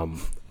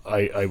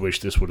 I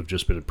wish this would have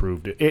just been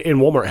approved. And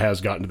Walmart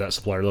has gotten to that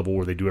supplier level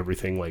where they do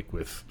everything like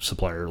with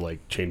supplier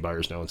like chain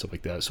buyers now and stuff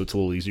like that. So it's a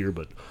little easier.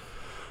 But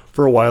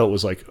for a while it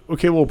was like,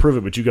 okay, we'll approve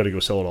it, but you got to go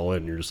sell it all in.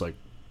 And you're just like,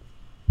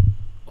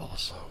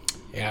 awesome.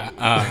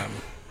 Yeah.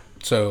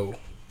 So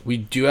we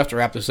do have to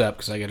wrap this up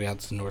because I got to get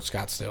to North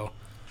Scottsdale.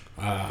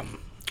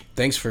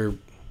 Thanks for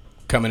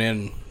coming in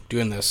and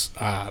doing this.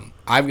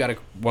 I've got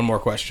one more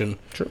question.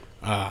 Sure.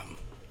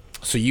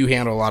 So you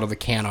handle a lot of the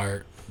can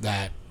art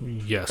that.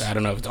 Yes. I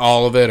don't know if it's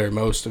all of it or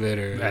most of it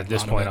or At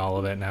this point, all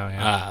of it now,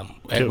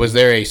 yeah. Was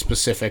there a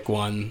specific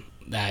one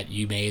that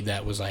you made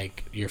that was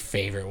like your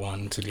favorite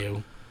one to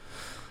do?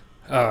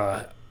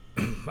 I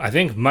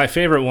think my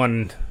favorite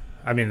one,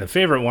 the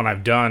favorite one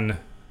I've done,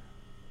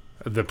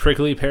 the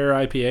Prickly Pear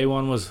IPA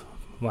one was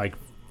like,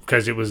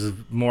 because it was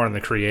more on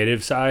the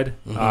creative side.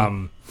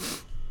 Mm-hmm.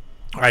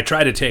 I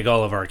try to take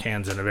all of our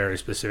cans in a very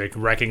specific,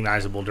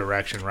 recognizable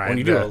direction, right? When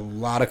you do a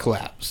lot of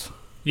collabs.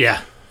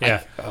 Yeah.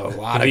 Yeah, a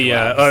lot of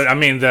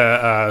collabs.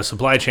 The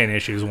supply chain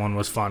issues one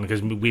was fun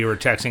because we were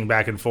texting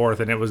back and forth,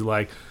 and it was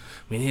like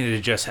we needed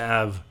to just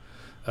have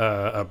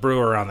a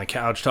brewer on the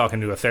couch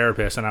talking to a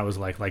therapist, and I was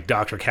like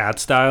Dr.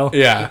 Katz style.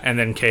 Yeah. And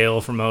then Kale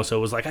from Oso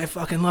was like, I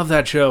fucking love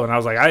that show, and I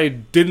was like, I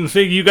didn't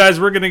think you guys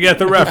were gonna get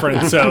the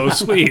reference, so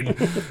sweet.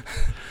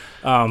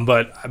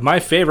 But my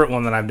favorite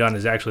one that I've done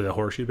is actually the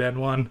Horseshoe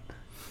Bend one,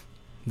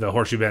 the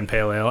Horseshoe Bend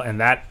Pale Ale, and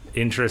that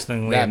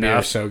interestingly that beer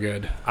enough, is so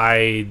good.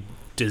 I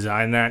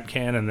designed that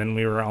can, and then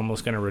we were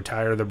almost going to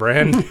retire the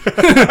brand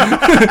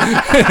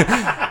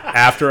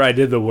after I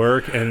did the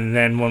work. And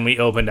then when we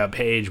opened up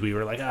Page, we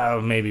were like,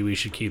 oh, maybe we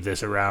should keep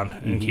this around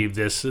and keep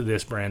this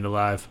brand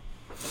alive.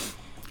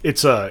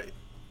 It's a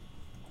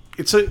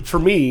for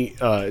me,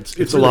 it's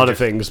a really lot of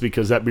things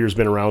because that beer's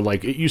been around.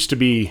 Like it used to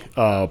be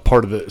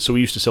part of the. So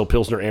we used to sell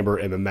Pilsner, Amber,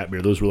 and then that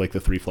beer. Those were like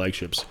the three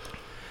flagships,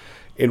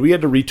 and we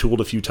had to retool it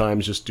a few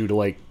times just due to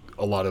like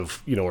a lot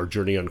of our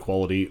journey on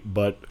quality,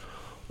 but.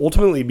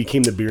 Ultimately, it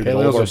became the beer that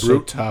all of our are so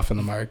tough in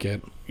the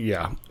market.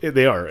 Yeah,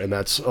 they are, and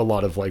that's a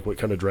lot of like what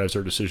kind of drives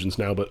our decisions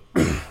now. But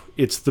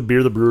it's the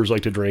beer the brewers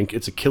like to drink.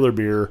 It's a killer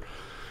beer,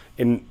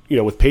 and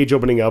with Page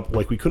opening up,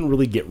 like we couldn't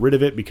really get rid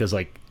of it because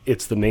like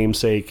it's the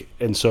namesake,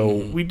 and so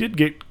we did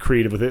get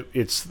creative with it.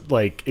 It's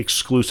like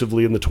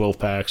exclusively in the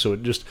 12-pack, so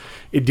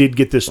it did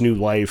get this new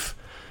life,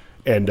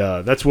 and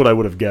that's what I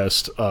would have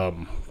guessed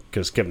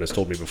because Kevin has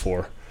told me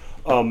before.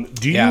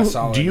 Do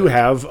you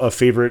have a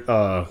favorite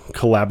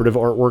collaborative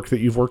artwork that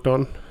you've worked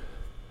on?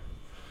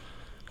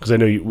 Because I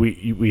know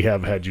we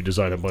have had you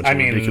design a bunch of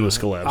ridiculous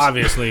collabs.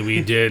 Obviously,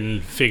 we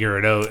did figure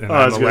it out, and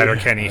I'm a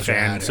Letterkenny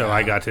fan, so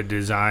I got to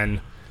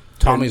design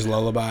Tommy's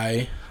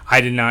Lullaby.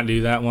 I did not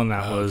do that one.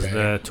 That was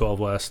the 12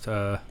 West.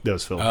 That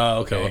was Phil. Oh,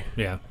 okay.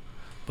 Phil, yeah.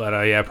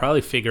 But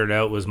probably figured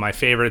out was my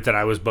favorite that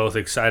I was both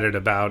excited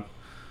about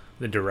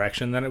the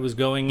direction that it was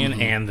going in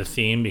and the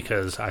theme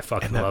because I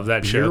fucking love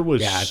that beer shit.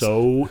 was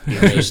so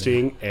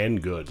interesting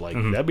and good. Like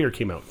that beer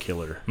came out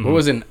killer. What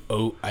was an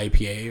oat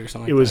IPA or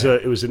something? It was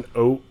an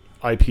oat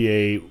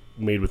IPA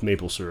made with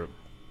maple syrup.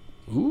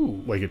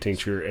 Ooh, like a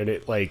tincture, and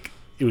it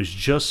was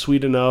just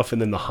sweet enough, and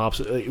then the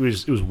hops. It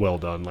was well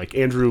done. Like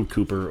Andrew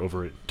Cooper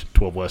over at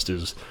 12 West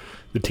is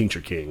the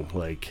tincture king.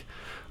 Like,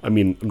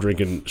 I'm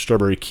drinking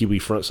strawberry kiwi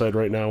frontside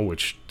right now,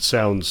 which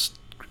sounds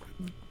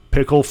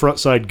pickle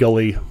frontside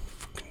gully.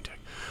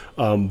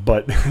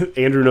 But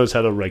Andrew knows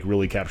how to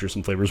really capture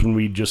some flavors. When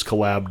we just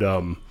collabed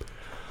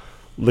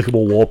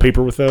lickable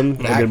wallpaper with them,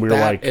 and then we were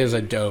like, "Is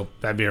a dope."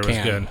 That beer was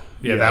good.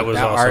 Yeah, Yeah, that was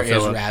That also art is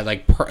Philip. rad.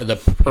 Like the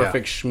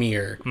perfect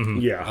schmear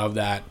yeah, of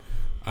that.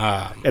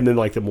 and then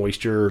like the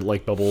moisture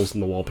bubbles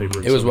in the wallpaper.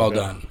 and It was stuff well like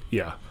that. done.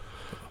 Yeah.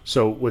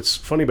 So what's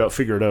funny about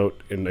Figure It Out,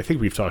 and I think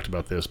we've talked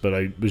about this, but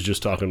I was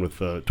just talking with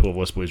 12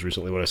 West boys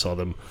recently when I saw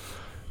them.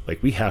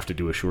 Like we have to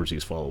do a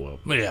Shoresies follow up.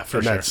 Yeah, for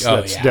And sure.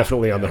 That's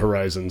definitely on the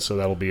horizon. So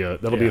that'll be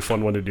a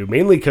fun one to do.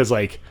 Mainly because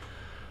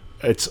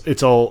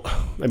it's all.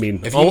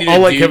 I'll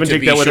let Kevin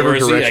take that whatever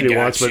direction he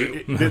wants.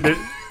 But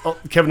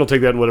Kevin will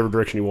take that in whatever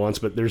direction he wants.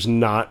 But there's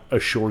not a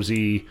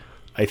Shoresy,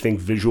 I think,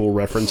 visual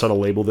reference on a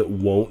label that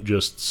won't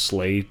just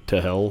slay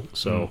to hell.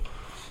 So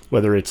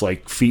whether it's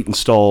like feet and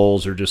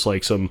stalls or just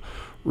like some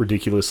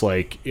ridiculous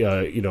I've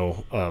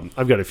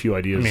got a few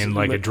ideas.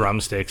 A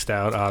drumstick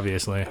stout,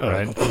 obviously,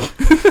 right?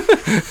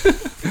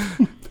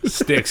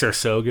 Sticks are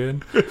so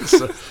good.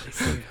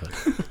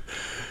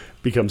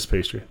 Becomes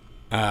pastry.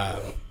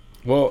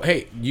 Well,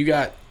 hey, you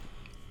got.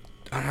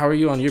 How are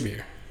you on your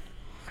beer?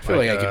 I feel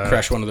like I could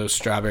crush one of those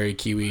strawberry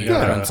kiwi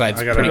I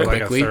sides got pretty like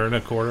quickly. a third and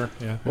a quarter.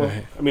 Yeah. Well,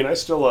 I mean, I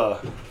still.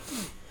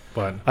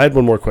 But I had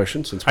one more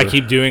question since I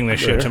keep doing this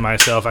shit to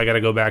myself. I got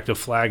to go back to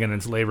Flag, and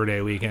it's Labor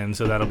Day weekend,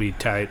 so that'll be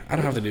tight. I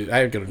don't have to do.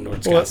 I go to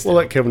North We'll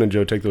let Kevin and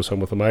Joe take those home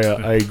with them.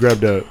 I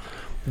grabbed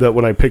that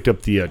when I picked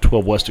up the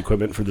 12 West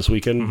equipment for this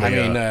weekend. I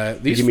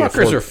mean, these give me a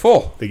fuckers four- are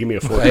full. They give me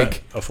a four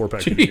Like,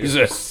 pack.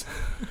 Jesus.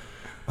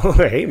 Oh,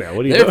 hey now,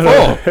 what are you They're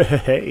doing? full.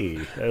 Hey,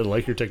 I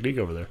like your technique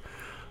over there.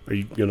 Are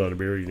you on a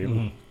beer? You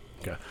need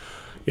Okay.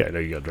 Yeah, I know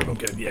you got to drink.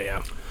 Good.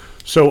 Yeah.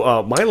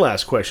 So my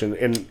last question,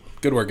 and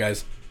Good work,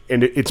 guys.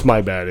 it's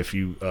my bad if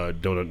you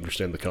don't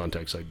understand the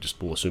context. I just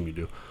will assume you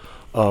do.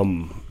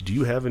 Do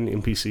you have an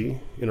NPC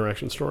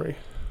interaction story?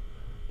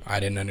 I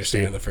didn't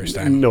understand it the first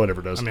time. No one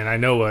ever does. I mean, I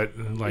know what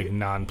like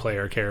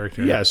non-player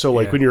character. Yeah, so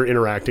like when you're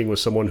interacting with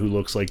someone who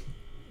looks like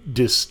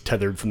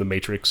distethered from the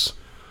Matrix,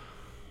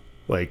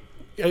 like,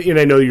 and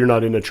I know you're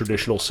not in a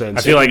traditional sense.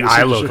 I feel like You're I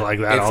just- look like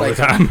that It's all like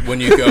the time. when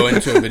you go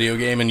into a video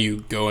game and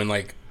you go and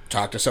like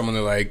talk to someone,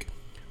 they're like,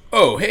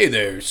 "Oh, hey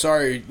there,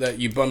 sorry that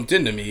you bumped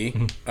into me."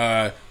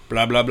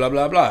 Blah blah blah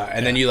blah blah,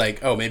 and then you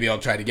like, "Oh, maybe I'll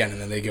try it again," and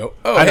then they go,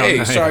 "Oh, I don't hey,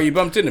 know. sorry you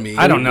bumped into me."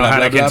 I don't know Blah, how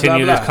blah, to blah,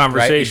 continue blah, this blah.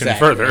 conversation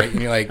Exactly, further. right?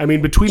 And you're like, I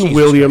mean, between Jesus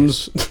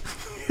Williams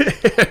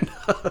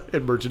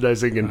and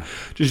merchandising and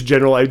just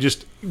general,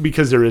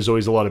 because there is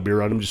always a lot of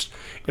beer on them,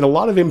 and a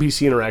lot of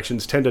NPC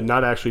interactions tend to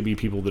not actually be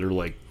people that are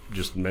like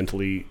just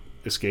mentally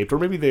escaped, or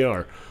maybe they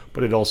are,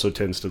 but it also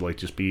tends to like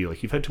just be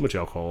like you've had too much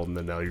alcohol and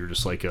then now you're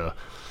just like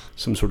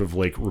some sort of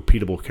like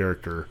repeatable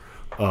character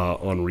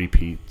on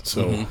repeat.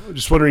 So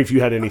just wondering if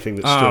you had anything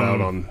that stood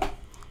out on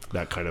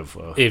that kind of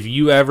If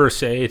you ever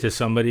say to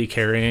somebody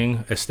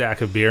carrying a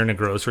stack of beer in a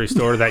grocery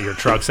store that your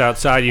truck's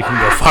outside, you can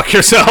go fuck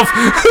yourself.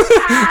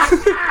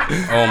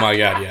 "Oh my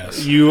god,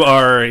 yes." You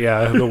are,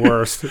 the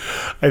worst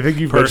I think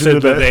you've person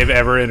mentioned that that they've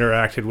ever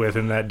interacted with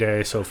in that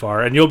day so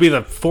far. And you'll be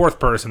the fourth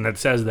person that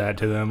says that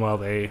to them while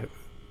they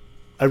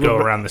I go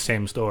remember, around the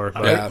same store.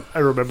 But Yeah. I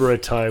remember a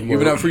time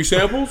Giving where out free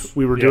samples.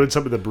 we were doing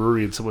something at the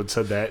brewery and someone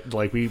said that,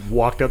 like, we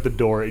walked out the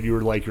door and you're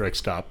like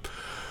stop.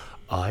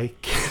 I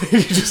can't.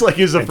 Just like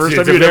it's the first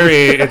time you'd ever.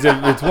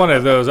 it's one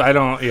of those.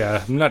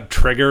 I'm not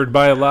triggered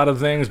by a lot of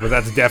things, but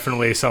that's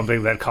definitely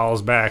something that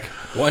calls back.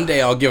 One day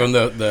I'll give them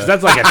the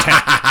That's like a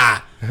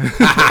 10.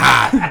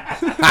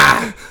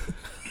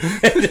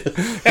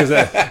 Because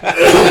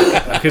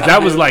that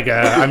was like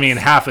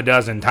half a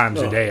dozen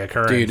times a day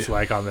occurrence, Dude.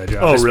 like on the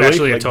job. Oh, really?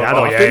 Especially Like at that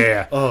oh often?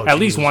 yeah. Oh, At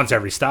least Jesus. once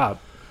every stop.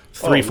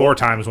 4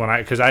 times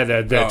because I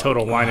had the Oh.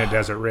 Total Wine at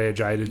Desert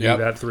Ridge. I had to do Yep.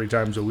 that 3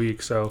 times a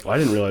week. So I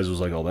didn't realize it was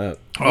like all that.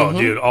 oh,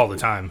 dude, all the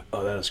time.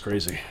 Oh, that is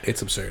crazy.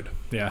 It's absurd.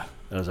 Yeah.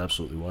 That is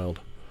absolutely wild.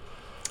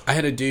 I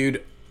had a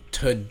dude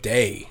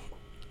today,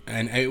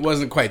 and it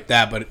wasn't quite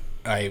that, but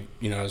I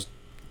was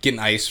getting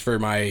ice for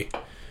my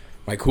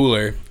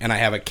cooler, and I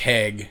have a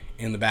keg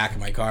in the back of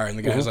my car, and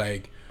the guy's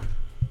like,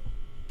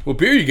 "What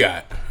beer you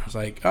got?" I was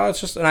like, "Oh, it's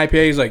just an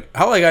IPA." He's like,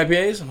 "I like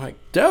IPAs." I'm like,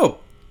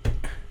 "Dope.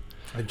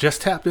 I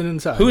just tapped it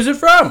inside. Who's it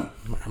from?"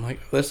 I'm like,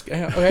 "This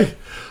guy." Okay.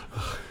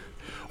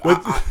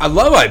 I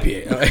love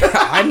IPA.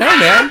 I know,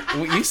 man.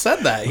 Well, you said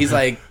that. He's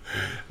like,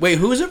 "Wait,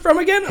 who is it from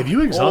again?" Have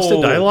you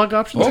exhausted dialogue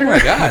options? Oh here? my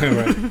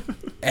god!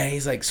 And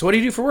he's like, "So what do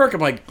you do for work?" I'm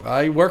like,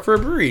 "I work for a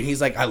brewery." And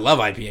he's like, "I love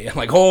IPA." I'm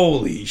like,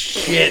 "Holy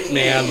shit,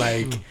 man!"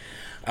 Like,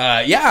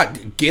 yeah,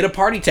 get a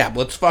party tap.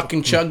 Let's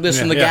fucking chug this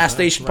in the gas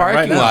station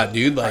parking now. lot,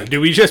 dude. Like, Do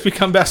we just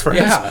become best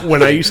friends? yeah.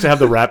 When I used to have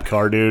the wrap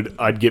car, dude,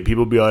 I'd get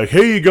people to be like,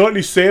 "Hey, you got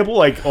any sample?"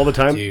 Like all the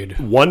time. Dude.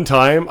 One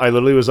time, I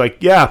literally was like,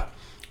 "Yeah,"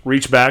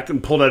 reached back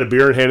and pulled out a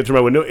beer and handed it through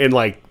my window, and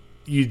like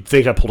you'd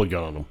think I pulled a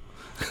gun on them.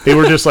 They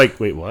were just like,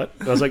 "Wait, what?"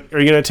 I was like, "Are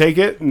you gonna take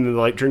it?" And the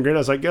light turned green. I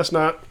was like, "Guess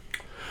not."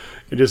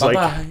 It just like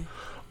Bye-bye.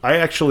 I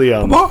actually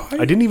Bye-bye.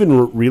 I didn't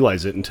even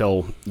realize it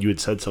until you had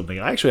said something.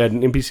 I actually had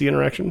an NPC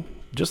interaction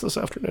just this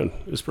afternoon.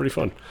 It was pretty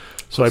fun.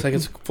 So It's like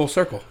it's full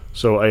circle.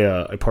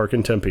 I park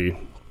in Tempe.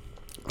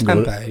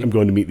 I'm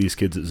going to meet these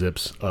kids at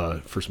Zips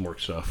for some work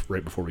stuff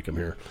right before we come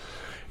here.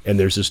 And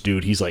there's this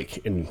dude, he's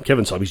like, and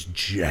Kevin saw him, he's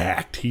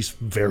jacked. He's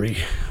very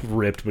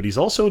ripped, but he's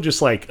also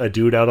just like a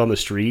dude out on the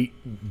street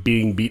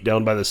being beat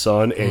down by the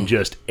sun and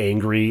just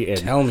angry and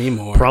Tell me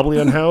more. probably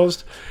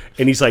unhoused.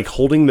 And he's like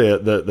holding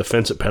the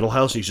fence at Pedal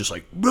House. And he's just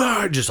like,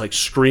 "Rah!" Just like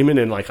screaming.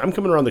 And like, I'm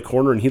coming around the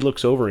corner and he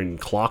looks over and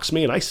clocks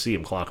me and I see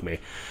him clock me.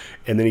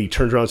 And then he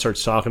turns around and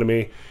starts talking to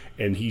me.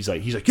 And he's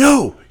like,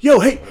 yo,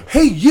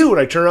 hey, you. And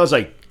I turn around, I was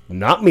like,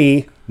 not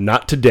me,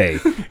 not today.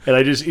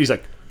 And he's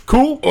like,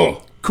 cool.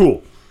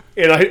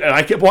 And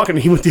I kept walking,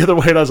 and he went the other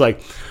way, and I was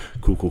like,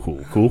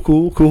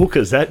 cool,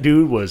 because that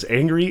dude was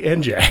angry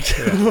and jacked.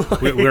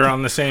 We're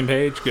on the same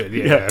page. Good.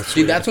 Yeah.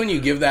 Dude, that's when you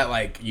give that,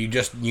 like,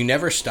 you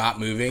never stop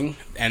moving,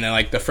 and then,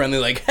 like, the friendly,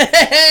 like,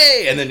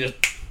 hey, and then just,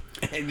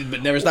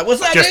 but never stop.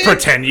 What's that? Just dude?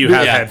 pretend you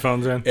have Yeah.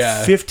 headphones in.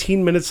 Yeah.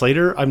 15 minutes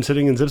later, I'm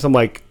sitting in Zips. I'm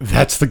like,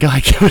 that's the guy,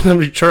 Kevin.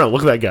 I'm trying to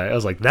look at that guy. I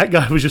was like, that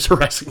guy was just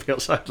harassing me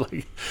outside.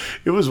 Like,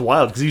 it was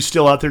wild because he's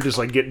still out there just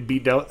like getting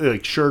beat down,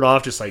 like shirt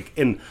off, just like,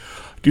 and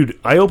Dude,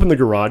 I open the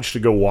garage to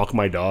go walk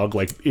my dog.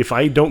 Like, if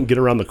I don't get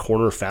around the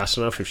corner fast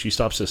enough, if she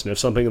stops to sniff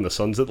something and the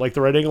sun's at, like,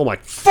 the right angle, I'm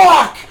like,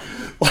 fuck!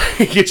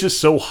 Like, it's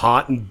just so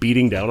hot and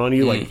beating down on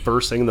you, like,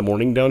 first thing in the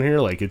morning down here.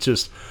 Like, it's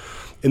just...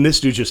 And this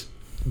dude's just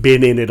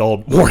been in it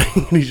all morning,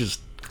 and he's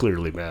just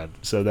clearly mad.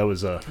 So that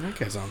was... That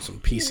guy's on some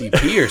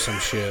PCP or some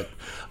shit.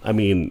 I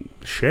mean,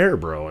 share,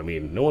 bro. I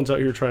mean, no one's out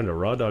here trying to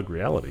raw dog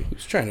reality.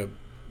 He's trying to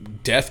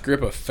death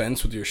grip a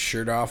fence with your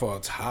shirt off while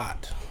it's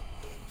hot.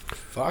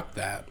 Fuck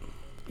that.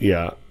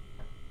 Yeah.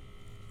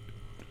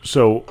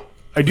 So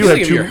I do It's have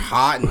like if two. you're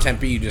hot in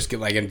Tempe, you just get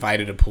like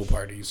invited to pool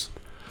parties.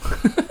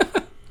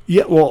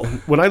 Yeah, well,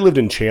 when I lived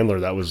in Chandler,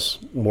 that was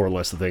more or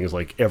less the thing. Is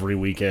like every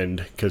weekend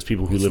because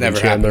people who live in never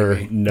happened Chandler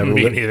to me. never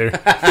Me live. neither.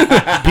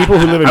 People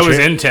who live in I was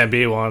Chan- in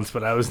Tempe once,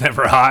 but I was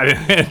never hot in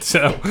it.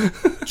 So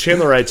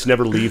Chandlerites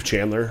never leave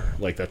Chandler.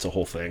 Like that's a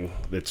whole thing.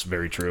 That's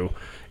very true.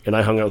 And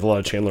I hung out with a lot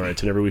of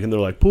Chandlerites, and every weekend they're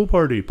like pool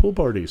party, pool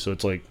party. So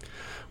it's like,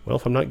 well,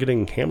 if I'm not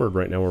getting hammered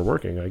right now or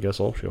working, I guess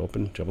I'll show up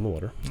and jump in the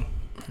water.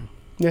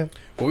 Yeah.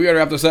 Well, we gotta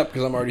wrap this up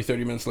because I'm already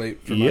 30 minutes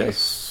late. For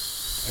Yes.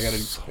 I gotta.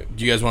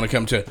 Do you guys want to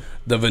come to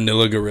the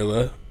Vanilla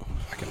Gorilla?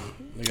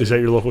 Is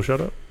that your local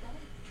shout out?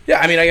 Yeah,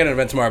 I mean, I got an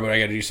event tomorrow, but I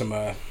got to do some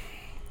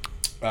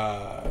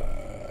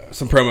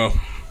promo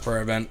for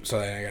our event. So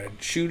I got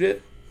to shoot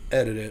it,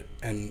 edit it,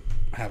 and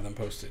have them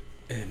post it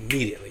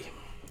immediately.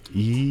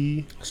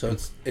 So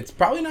it's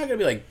probably not gonna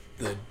be like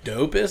the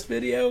dopest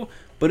video,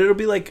 but it'll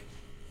be like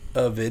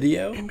a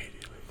video.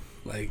 Immediately.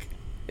 Like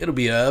it'll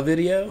be a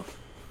video.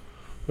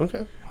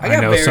 Okay. I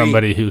know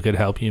somebody who could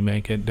help you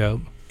make it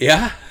dope.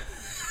 Yeah.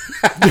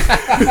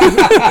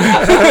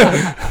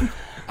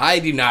 I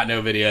do not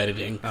know video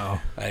editing. Oh,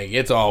 Like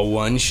it's all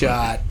one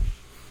shot,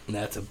 and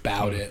that's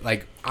about it.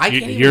 Like I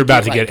can't. even you're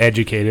about to like, get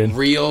educated.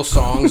 real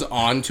songs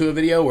onto a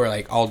video where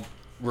like I'll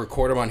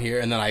record them on here,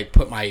 and then I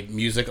put my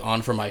music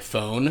on from my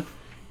phone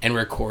and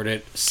record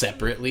it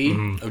separately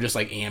of just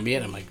like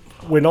ambient. I'm like,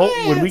 When we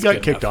that's got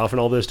good kicked enough. off and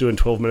all this, doing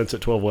 12 minutes at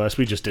 12 West,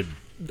 we just did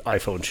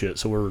iPhone shit.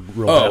 So we're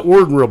Oh.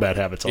 we're in real bad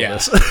habits on yeah,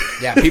 this.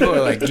 yeah. People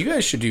are like, you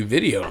guys should do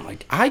video. I'm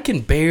like, I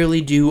can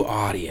barely do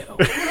audio.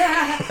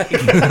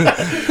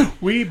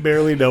 We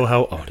barely know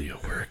how audio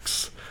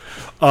works.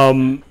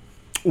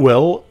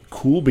 Well,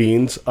 cool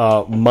beans.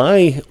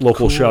 My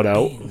local shout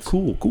out,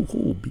 cool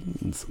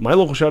beans. My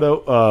local shout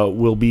out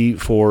will be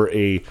for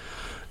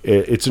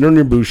it's an Earn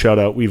Your Booze shout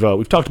out.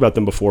 We've talked about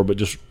them before, but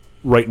just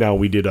right now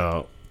we did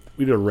a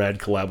rad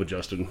collab with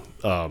Justin.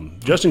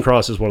 Justin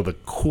Cross is one of the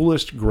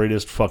coolest,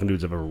 greatest fucking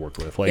dudes I've ever worked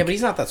with. Like, Yeah, but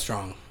he's not that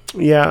strong.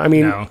 yeah, I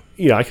mean, No.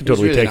 yeah, I can He's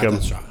totally really take not him.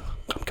 that strong.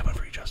 I'm coming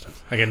for you, Justin.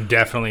 I can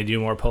definitely do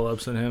more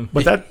pull-ups than him.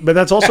 But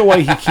that's also why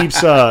he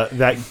keeps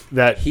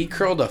that. He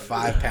curled a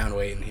 5-pound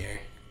weight in here.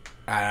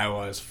 I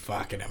was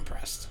fucking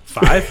impressed.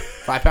 5?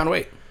 5-pound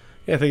weight.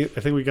 Yeah, I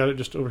think we got it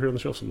just over here on the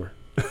shelf somewhere.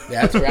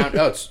 Yeah, it's around.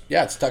 Oh,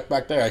 it's tucked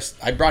back there.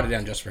 I brought it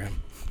down just for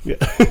him. Yeah.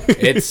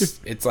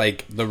 It's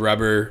like the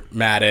rubber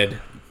matted,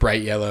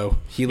 bright yellow.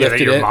 He that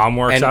lifted your it. mom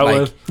works and out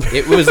like,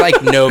 it was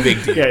like no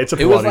big deal. Yeah, it's a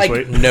it was Pilates like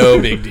weight.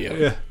 no big deal.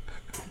 Yeah.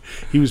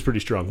 He was pretty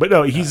strong, but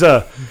no, he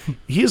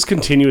has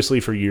continuously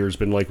for years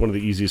been like one of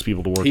the easiest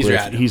people to work He's with.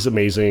 rad. He's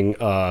amazing.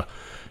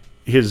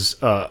 It's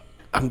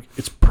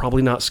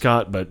probably not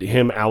Scott, but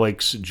him,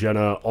 Alex,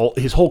 Jenna,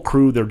 his whole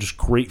crew, they're just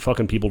great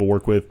fucking people to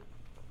work with.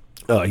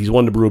 He's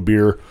wanted to brew a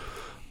beer.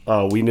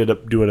 We ended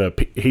up doing a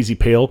hazy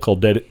pale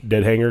called Dead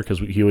Hanger because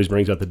he always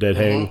brings out the Dead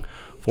Hang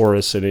for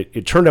us, and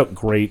it turned out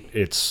great.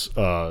 It's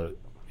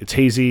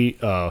hazy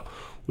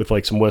with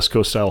like some West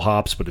Coast style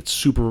hops, but it's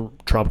super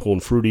tropical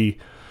and fruity.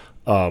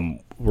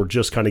 We're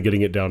just kind of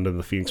getting it down to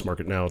the Phoenix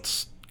market now.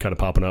 It's kind of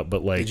popping up,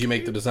 but like Did you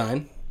make the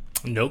design?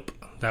 Nope.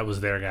 That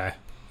was their guy.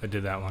 I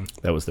did that one.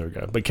 that was their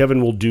guy. But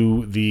Kevin will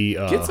do the.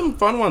 Get some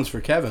fun ones for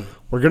Kevin.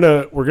 We're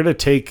gonna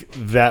take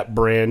that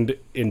brand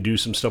and do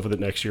some stuff with it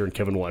next year, and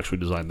Kevin will actually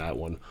design that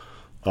one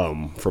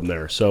from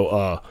there.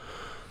 So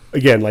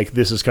again, like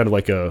this is kind of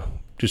like a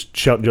just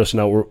shouting Justin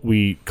out.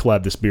 We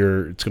collab this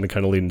beer. It's going to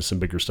kind of lead into some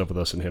bigger stuff with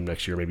us and him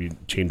next year, maybe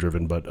chain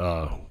driven. But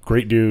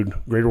great dude,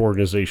 great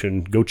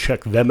organization. Go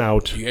check them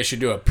out. You guys should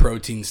do a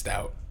protein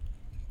stout.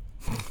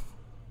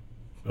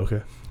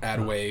 Okay.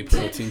 Add whey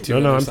protein to No,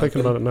 it. no, or I'm something.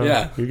 thinking about it now.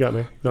 Yeah. You got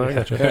me. No, I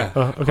got you. Yeah. Okay,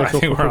 I cool,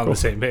 think cool, we're on cool. the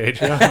same page.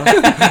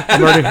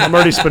 I'm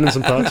already spinning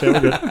some thoughts. Yeah, we're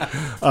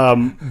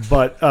good.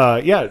 But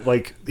yeah,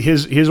 like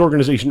his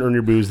organization, Earn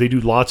Your Booze, they do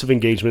lots of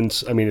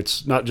engagements. I mean,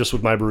 it's not just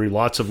with my brewery.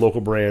 Lots of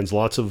local brands,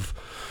 lots of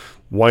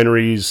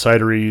wineries,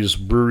 cideries,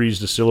 breweries,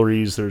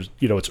 distilleries. There's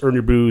it's Earn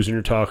Your Booze, Earn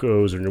Your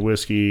Tacos, Earn Your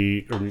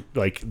Whiskey,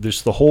 like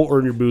this. The whole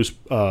Earn Your Booze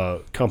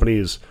company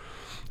is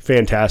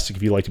fantastic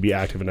if you like to be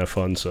active and have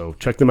fun. So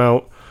check them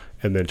out,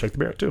 and then check the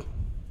beer out too.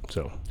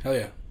 So Hell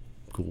yeah.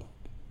 cool.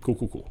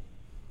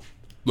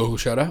 Local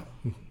shout out.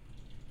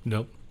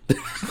 Nope.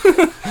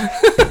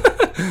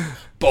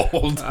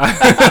 Bold.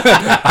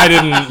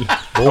 I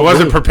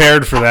wasn't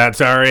prepared for that.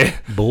 Sorry.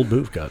 Bold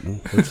move, Cotton.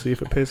 Let's see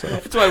if it pays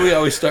off. That's why we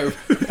always start.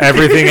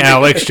 Everything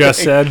Alex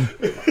just said.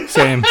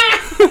 Same.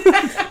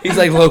 He's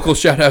like local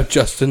shout out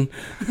Justin.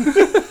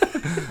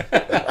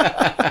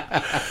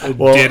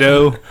 Well,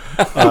 Ditto.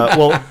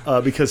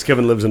 Because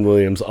Kevin lives in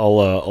Williams,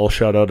 I'll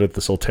shout out at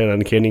the Sultana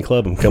and Canyon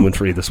Club. I'm coming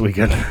free this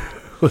weekend.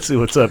 Let's see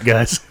what's up,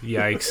 guys.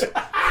 Yikes.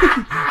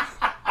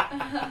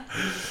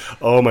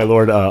 Oh my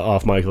lord!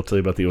 Off mic, I'll tell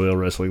you about the oil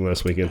wrestling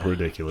last weekend.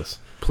 Ridiculous.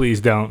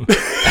 Please don't.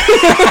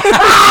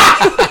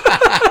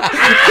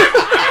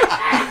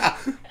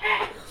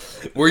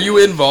 Were you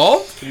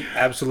involved?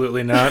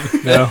 Absolutely not.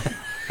 No.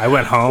 I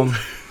went home.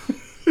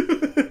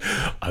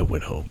 I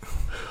went home.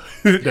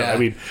 Yeah, I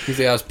mean, you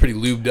say I was pretty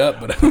lubed up,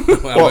 but I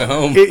went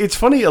home. It's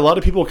funny. A lot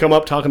of people come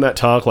up talking that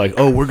talk like,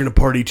 "Oh, we're gonna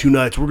party 2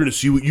 nights. We're gonna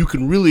see what you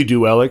can really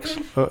do, Alex."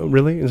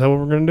 Really? Is that what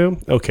we're gonna do?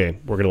 Okay,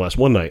 we're gonna last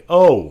 1 night.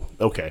 Oh,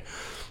 okay.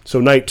 So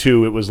night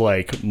 2, it was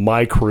like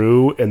my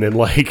crew, and then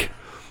like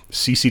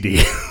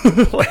CCD.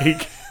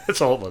 Like that's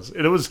all it was.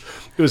 And it was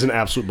an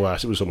absolute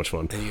blast. It was so much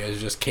fun. And you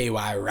guys just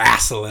KY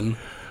wrestling.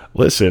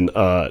 Listen,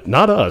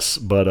 not us,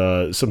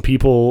 but some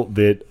people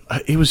that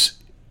it was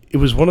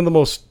one of the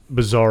most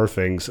bizarre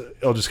things.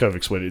 I'll just kind of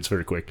explain it. It's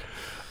very quick.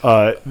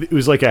 It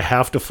was like a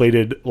half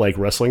deflated like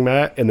wrestling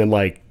mat, and then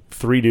like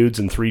 3 dudes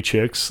and 3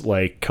 chicks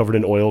like covered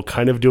in oil,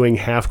 kind of doing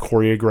half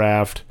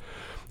choreographed,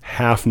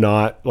 half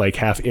not, like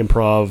half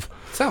improv,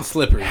 Sounds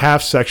slippery.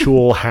 half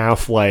sexual,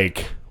 half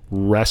like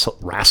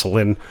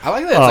wrestling. I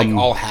like that it's like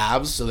all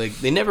halves, so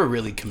they never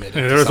really committed.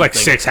 There was like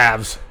something. 6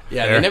 halves.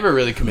 Yeah, there. they never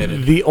really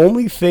committed. The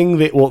only thing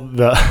that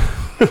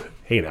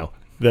hey now.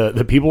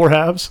 The people were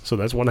halves, so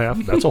that's 1 half.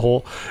 That's a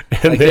whole.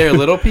 And Like they're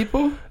little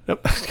people. God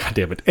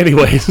damn it.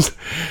 Anyways,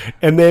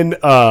 and then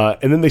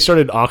they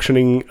started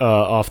auctioning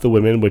off the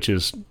women, which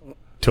is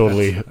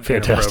totally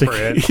fantastic.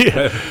 inappropriate.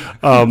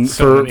 Yeah.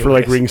 So many for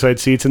like ways. ringside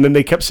seats, and then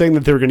they kept saying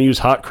that they were going to use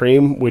hot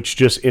cream, which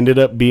just ended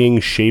up being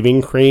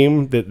shaving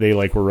cream that they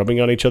like were rubbing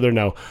on each other.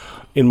 Now,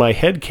 in my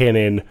head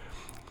canon,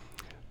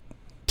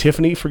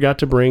 Tiffany forgot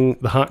to bring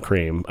the hot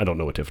cream. I don't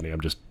know what Tiffany.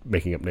 I'm just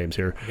making up names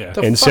here. Yeah.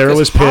 The And fuck Sarah is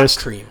was hot pissed.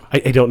 cream? I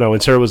don't know.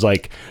 And Sarah was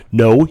like,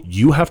 "No,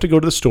 you have to go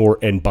to the store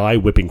and buy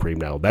whipping cream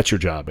now. That's your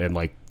job." And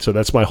like, so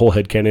that's my whole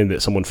headcanon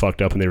that someone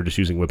fucked up and they were just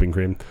using whipping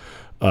cream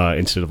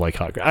instead of like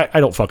hot cream. I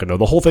don't fucking know.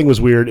 The whole thing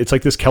was weird. It's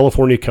like this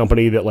California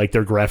company that like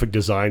their graphic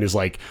design is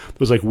like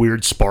those like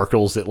weird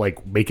sparkles that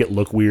like make it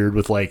look weird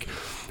with like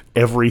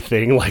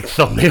everything like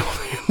thumbnail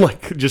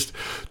like just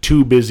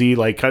too busy,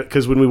 like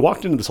because when we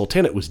walked into the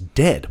Sultana it was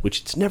dead, which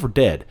it's never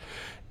dead,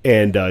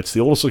 and it's the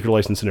oldest liquor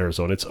license in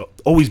Arizona. It's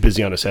always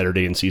busy on a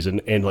Saturday in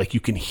season, and like you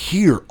can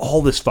hear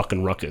all this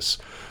fucking ruckus,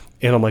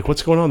 and I'm like,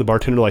 what's going on? The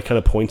bartender like kind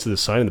of points to the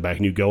sign in the back,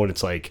 and you go and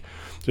it's like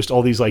just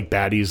all these like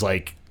baddies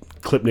like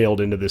clip nailed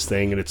into this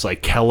thing, and it's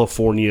like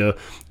California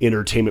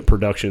Entertainment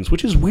Productions,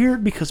 which is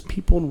weird because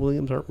people in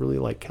Williams aren't really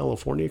like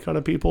California kind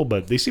of people,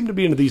 but they seem to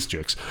be into these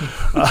chicks.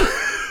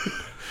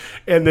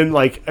 And then,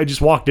 like, I just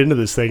walked into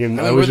this thing,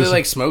 and I Were was they just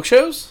like smoke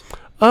shows?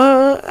 they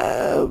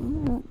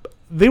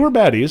were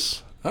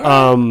baddies.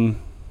 All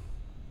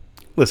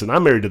Listen,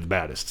 I'm married to the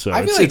baddest, so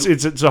I feel it's,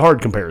 like- it's a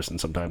hard comparison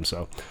sometimes.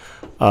 So,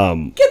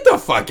 Get the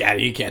fuck out of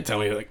here! You can't tell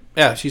me like,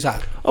 yeah, she's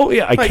hot. oh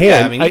yeah, I Like, can.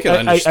 yeah, I mean, you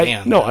can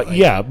understand no, that, like-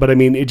 yeah, but I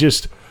mean, it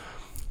just,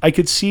 I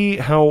could see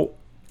how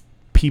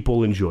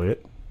people enjoy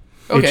it.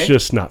 Okay. It's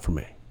just not for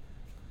me.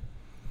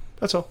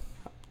 That's all.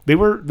 I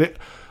So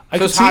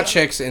could it's see hot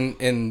chicks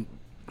in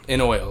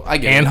oil. I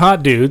get And it.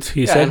 hot dudes.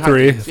 He said and hot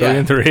 3. dudes, 3 yeah.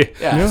 and 3.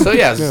 Yeah. So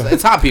yeah,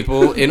 it's hot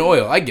people in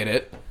oil. I get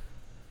it.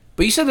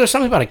 But you said there's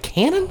something about a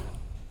cannon.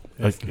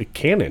 a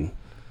cannon.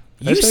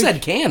 You think-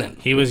 said cannon.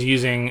 He was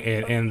using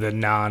it in the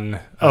non.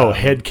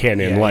 Head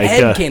cannon, yeah. like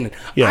Head cannon.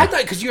 yeah. I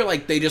thought because you're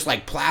like they just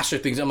like plaster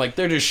things. I'm like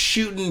they're just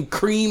shooting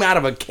cream out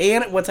of a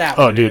cannon. What's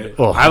happening? Oh, dude.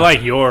 Oh, I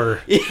like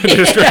your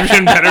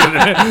description better than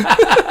it.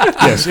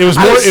 yes. It was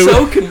I more. was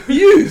so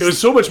confused. It was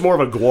so much more of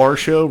a Guar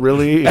show,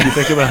 really, if you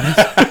think about it.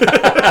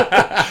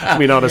 I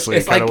mean, honestly,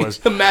 It's it kind like of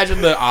was.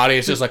 imagine the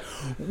audience just like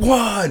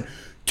 1,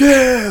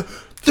 2,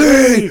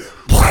 3,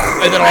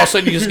 and then all of a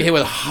sudden you just get hit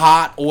with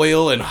hot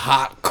oil and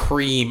hot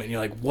cream, and you're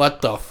like,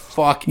 "What the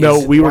fuck?" No,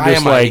 we were why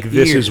just am I like,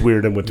 this here?" is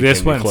weird, and went to This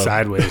Candy went Club.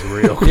 sideways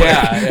real quick.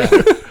 Yeah,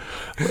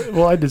 yeah.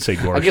 Well, I did say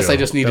Guar I guess show. I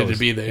just needed That to was-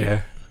 be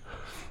there.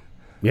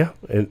 Yeah.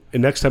 Yeah,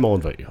 and next time I'll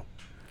invite you.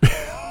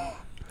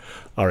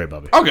 All right,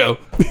 Bobby. I'll go.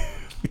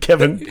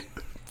 Kevin,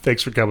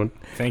 thanks for coming.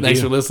 Thank Thanks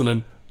you. for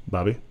listening.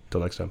 Bobby, till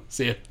next time.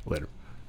 See ya. Later.